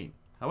the screen.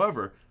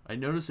 However, I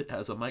notice it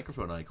has a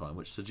microphone icon,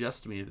 which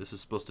suggests to me this is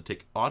supposed to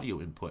take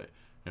audio input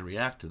and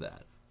react to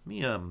that. Let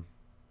me, do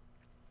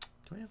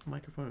I have a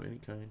microphone of any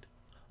kind?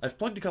 I've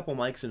plugged a couple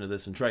mics into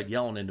this and tried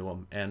yelling into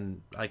them,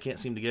 and I can't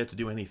seem to get it to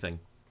do anything.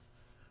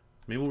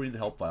 Maybe we'll read the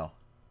help file.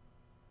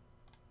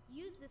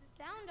 Use the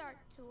sound art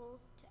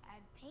tools to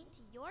add paint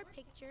to your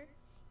picture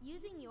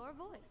using your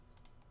voice.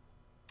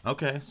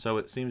 Okay, so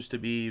it seems to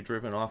be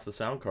driven off the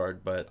sound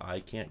card, but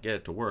I can't get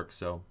it to work,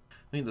 so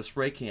I need the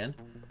spray can,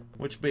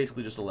 which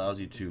basically just allows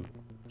you to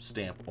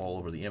stamp all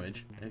over the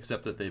image,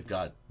 except that they've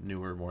got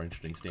newer, more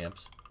interesting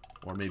stamps,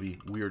 or maybe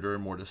weirder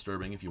and more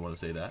disturbing if you want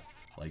to say that.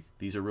 Like,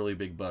 these are really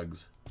big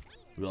bugs.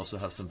 We also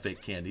have some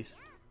fake candies,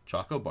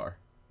 Choco Bar,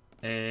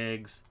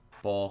 eggs,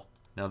 ball.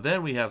 Now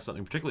then we have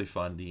something particularly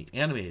fun, the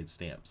animated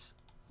stamps.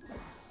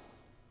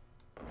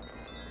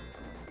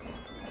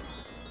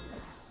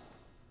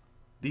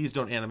 These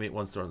don't animate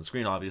once they're on the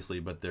screen, obviously,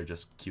 but they're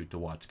just cute to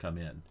watch come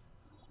in.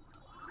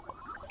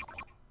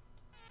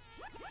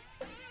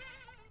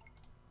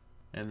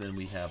 And then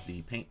we have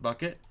the paint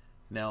bucket.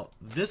 Now,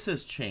 this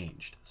has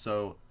changed,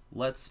 so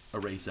let's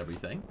erase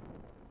everything.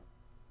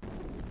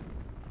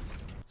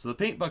 So the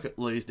paint bucket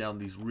lays down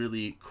these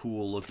really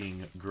cool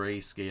looking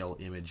grayscale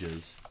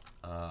images.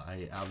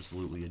 I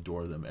absolutely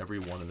adore them. Every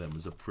one of them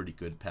is a pretty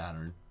good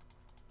pattern.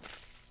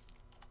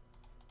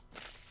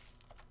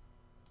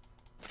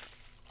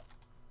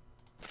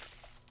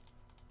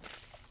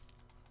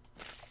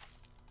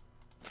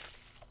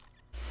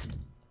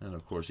 And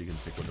of course you can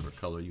pick whatever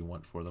color you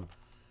want for them.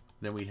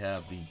 Then we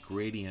have the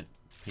gradient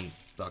paint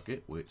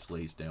bucket, which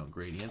lays down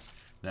gradients.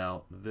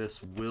 Now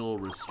this will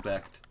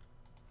respect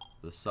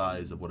the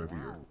size of whatever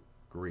you're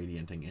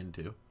gradienting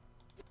into.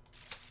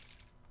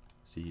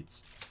 See,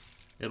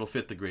 it'll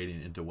fit the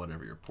gradient into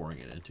whatever you're pouring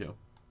it into.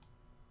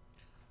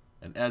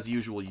 And as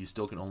usual, you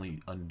still can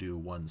only undo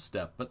one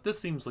step, but this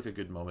seems like a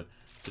good moment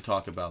to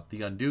talk about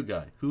the undo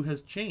guy, who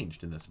has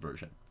changed in this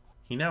version.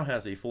 He now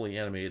has a fully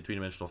animated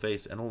three-dimensional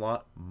face and a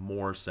lot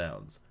more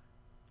sounds.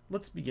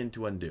 Let's begin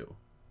to undo.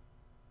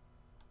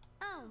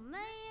 Oh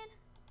man.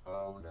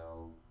 Oh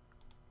no.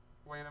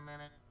 Wait a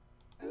minute.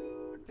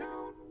 Who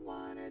don't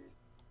want it?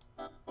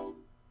 Uh-oh.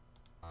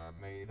 I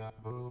made a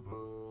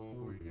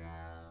boo-boo,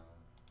 yeah.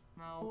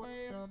 Now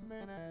wait a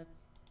minute.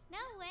 No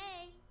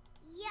way.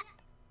 Yeah.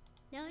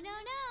 No, no,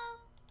 no.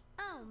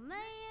 Oh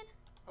man.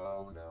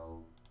 Oh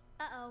no.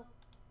 Uh-oh.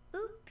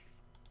 Oops.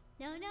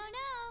 No, no,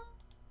 no.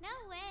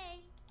 No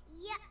way.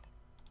 Yeah.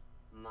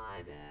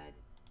 My bad.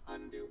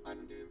 Undo,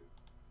 undo.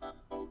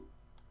 Uh-oh.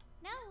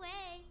 No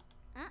way.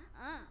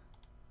 Uh-uh.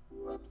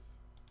 Whoops.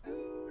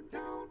 Who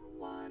don't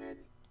want it?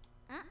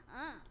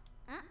 Uh-uh.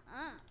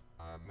 Uh-uh.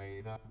 I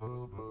made a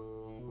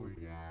boo-boo,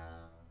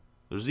 yeah.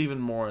 There's even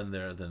more in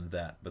there than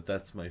that, but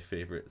that's my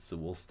favorite, so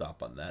we'll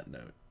stop on that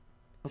note.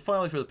 But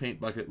finally, for the paint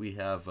bucket, we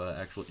have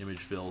actual image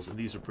fills, and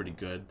these are pretty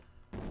good.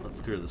 Let's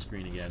clear the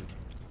screen again.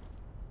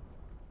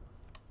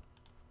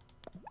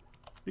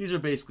 These are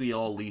basically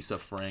all Lisa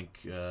Frank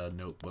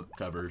notebook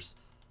covers.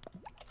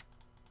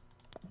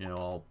 You know,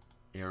 all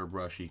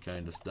airbrushy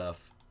kind of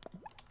stuff.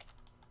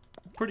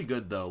 Pretty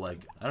good though. Like,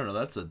 I don't know,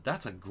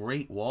 that's a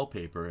great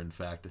wallpaper. In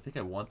fact, I think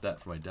I want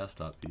that for my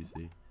desktop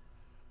PC.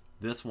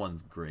 This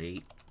one's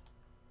great.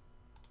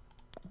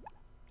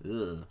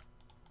 Ugh,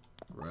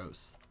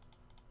 gross.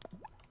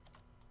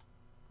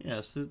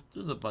 Yeah, so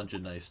there's a bunch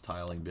of nice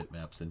tiling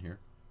bitmaps in here.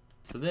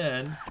 So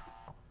then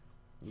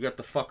we got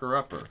the fucker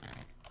upper.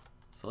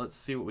 So let's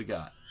see what we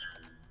got.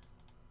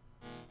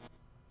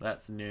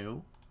 That's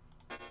new.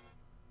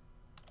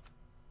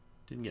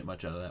 Didn't get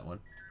much out of that one.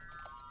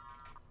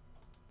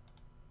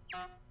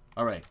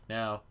 Alright,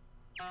 now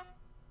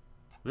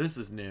this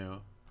is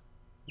new.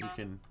 We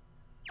can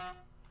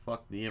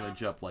fuck the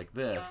image up like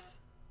this.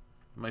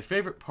 My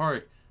favorite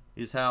part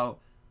is how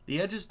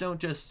the edges don't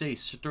just stay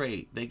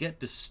straight, they get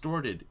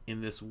distorted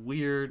in this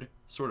weird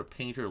sort of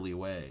painterly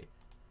way.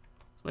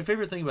 So my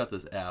favorite thing about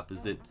this app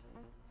is that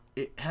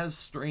it has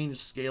strange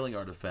scaling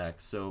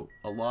artifacts, so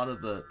a lot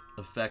of the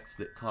effects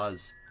that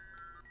cause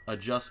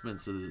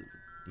adjustments of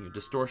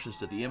distortions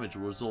to the image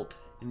will result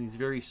in these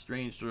very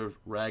strange sort of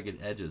ragged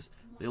edges.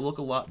 They look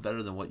a lot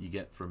better than what you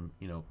get from,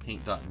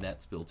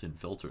 Paint.net's built-in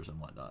filters and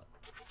whatnot.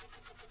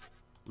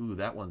 Ooh,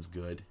 that one's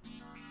good.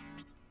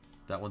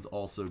 That one's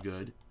also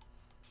good.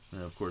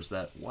 And of course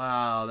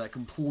wow, that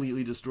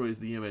completely destroys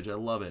the image. I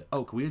love it.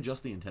 Oh, can we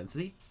adjust the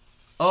intensity?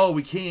 Oh,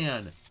 we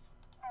can!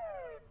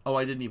 Oh,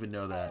 I didn't even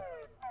know that.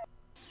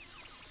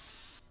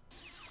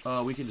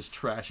 Oh, we can just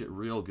trash it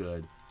real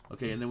good.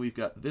 Okay, and then we've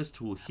got this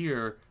tool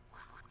here,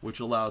 which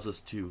allows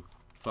us to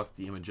fuck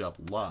the image up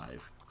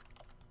live.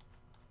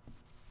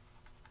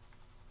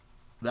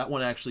 That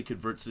one actually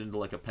converts it into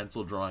like a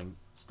pencil drawing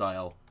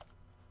style,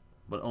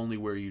 but only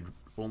where you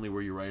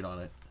write on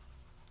it.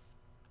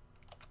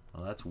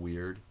 Oh, that's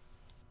weird.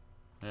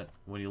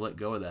 When you let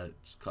go of that, it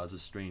just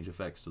causes strange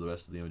effects to the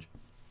rest of the image.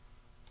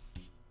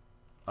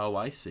 Oh,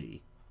 I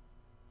see.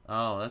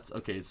 Oh, that's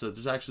okay. So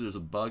there's a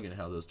bug in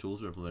how those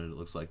tools are implemented. It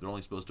looks like they're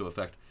only supposed to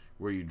affect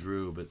where you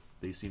drew, but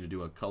they seem to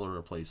do a color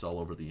replace all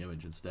over the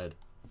image instead.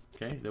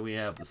 Okay, then we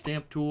have the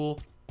stamp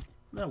tool.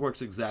 That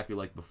works exactly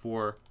like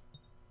before.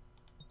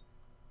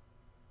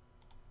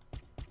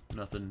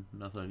 Nothing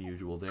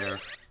unusual there,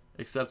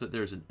 except that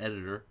there's an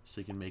editor,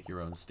 so you can make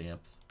your own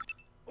stamps.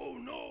 Oh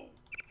no!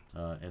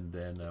 And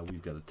then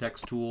we've got a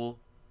text tool.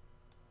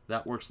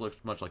 That works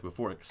much like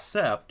before,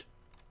 except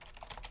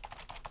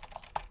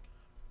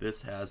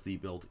this has the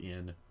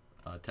built-in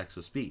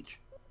text-to-speech,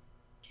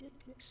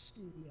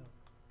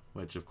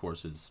 which of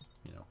course is,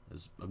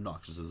 as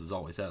obnoxious as it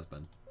always has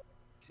been.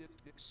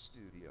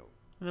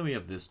 And then we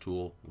have this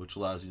tool, which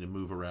allows you to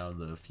move around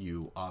the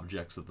few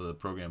objects that the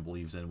program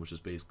believes in, which is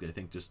basically, I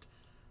think, just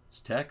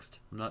text.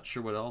 I'm not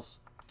sure what else.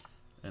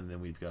 And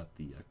then we've got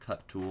the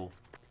cut tool,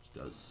 which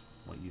does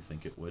what you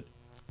think it would.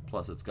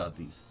 Plus, it's got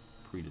these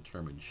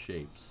predetermined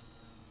shapes.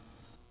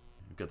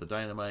 We've got the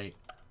dynamite.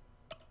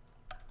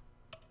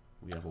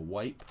 We have a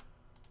wipe.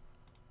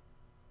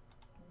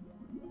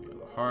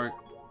 apart.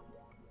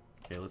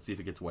 Okay, let's see if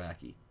it gets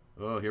wacky.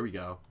 Oh, here we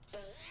go.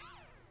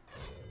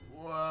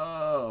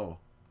 Whoa!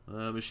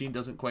 The machine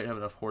doesn't quite have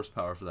enough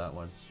horsepower for that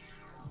one.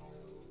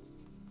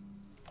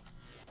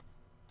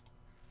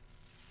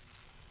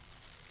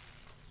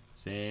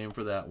 Same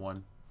for that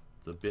one.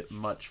 It's a bit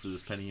much for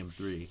this Pentium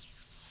 3.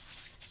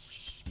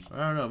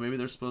 I don't know, maybe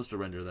they're supposed to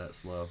render that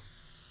slow.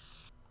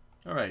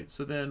 Alright,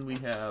 so then we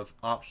have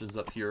options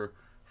up here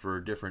for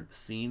different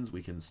scenes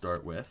we can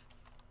start with.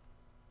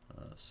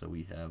 So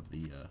we have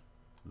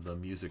the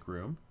music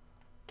room.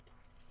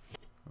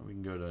 We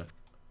can go to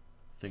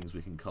things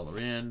we can color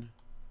in.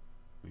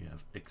 We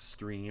have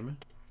extreme.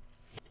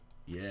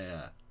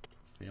 Yeah.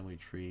 Family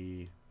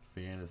tree,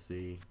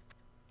 fantasy.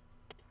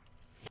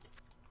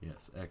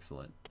 Yes,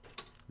 excellent.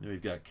 Then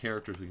we've got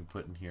characters we can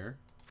put in here.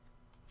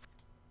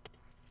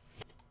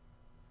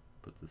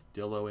 Put this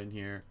Dillo in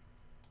here.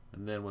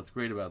 And then what's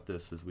great about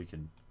this is we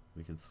can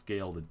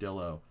scale the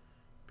Dillo,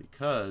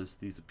 because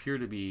these appear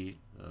to be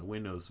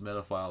Windows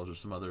metafiles or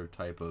some other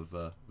type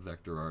of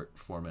vector art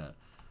format.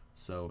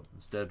 So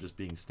instead of just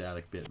being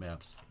static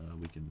bitmaps,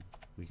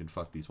 we can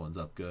fuck these ones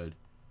up good.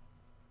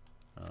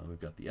 We've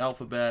got the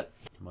alphabet,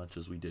 much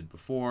as we did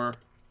before,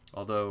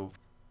 although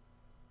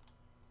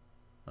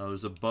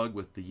there's a bug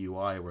with the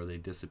UI where they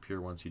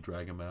disappear once you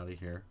drag them out of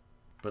here.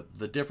 But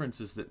the difference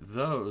is that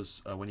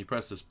those, when you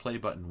press this play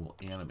button, will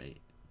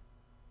animate.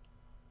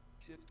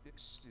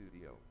 Pix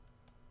Studio.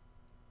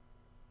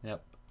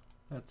 Yep,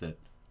 that's it.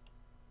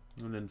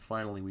 And then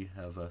finally we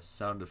have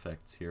sound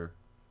effects here.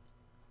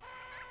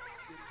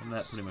 And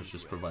that pretty much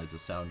just provides a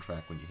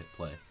soundtrack when you hit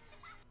play.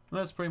 And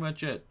that's pretty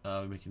much it.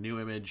 We make a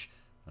new image.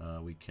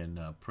 We can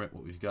print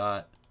what we've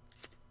got.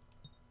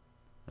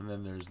 And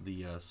then there's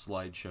the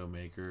slideshow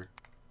maker.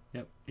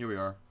 Yep, here we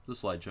are, the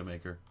slideshow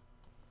maker.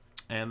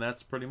 And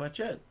that's pretty much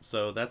it.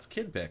 So that's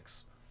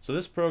KidPix. So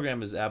this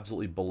program is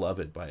absolutely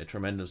beloved by a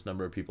tremendous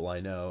number of people I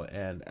know,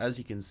 and as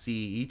you can see,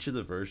 each of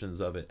the versions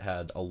of it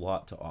had a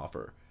lot to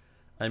offer.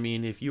 I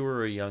mean, if you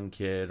were a young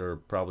kid, or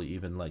probably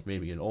even like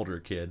maybe an older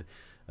kid,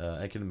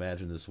 I can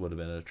imagine this would have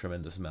been a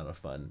tremendous amount of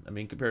fun. I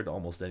mean, compared to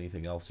almost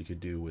anything else you could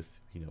do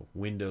with,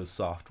 Windows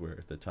software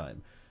at the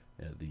time.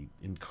 The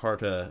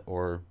Encarta,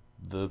 or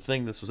the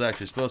thing this was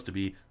actually supposed to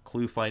be,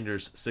 Clue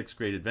Finder's 6th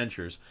Grade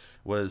Adventures,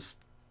 was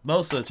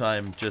most of the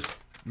time just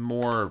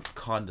more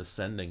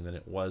condescending than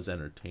it was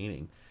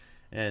entertaining.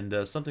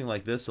 And something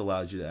like this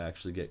allowed you to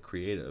actually get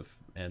creative.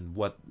 And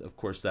what, of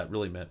course, that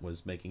really meant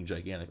was making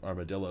gigantic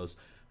armadillos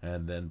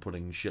and then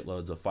putting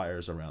shitloads of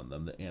fires around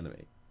them that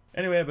animate.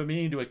 Anyway, I've been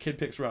meaning to do a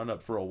KidPix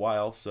Roundup for a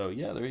while, so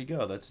yeah, there you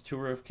go. That's a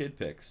tour of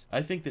KidPix.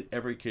 I think that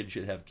every kid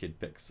should have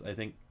KidPix. I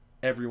think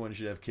everyone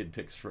should have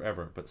KidPix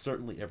forever, but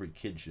certainly every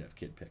kid should have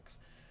KidPix.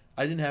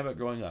 I didn't have it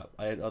growing up.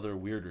 I had other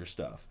weirder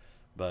stuff,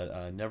 but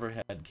I never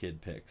had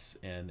KidPix,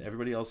 and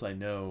everybody else I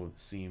know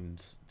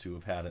seemed to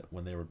have had it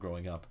when they were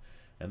growing up,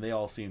 and they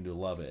all seem to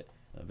love it.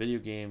 Video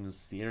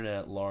games, the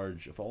internet at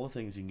large, of all the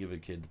things you can give a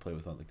kid to play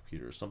with on the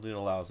computer, something that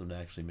allows them to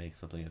actually make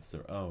something that's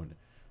their own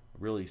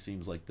really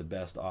seems like the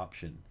best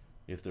option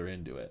if they're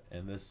into it,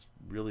 and this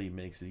really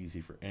makes it easy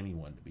for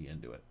anyone to be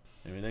into it.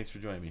 Anyway, thanks for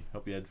joining me.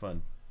 Hope you had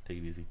fun. Take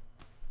it easy.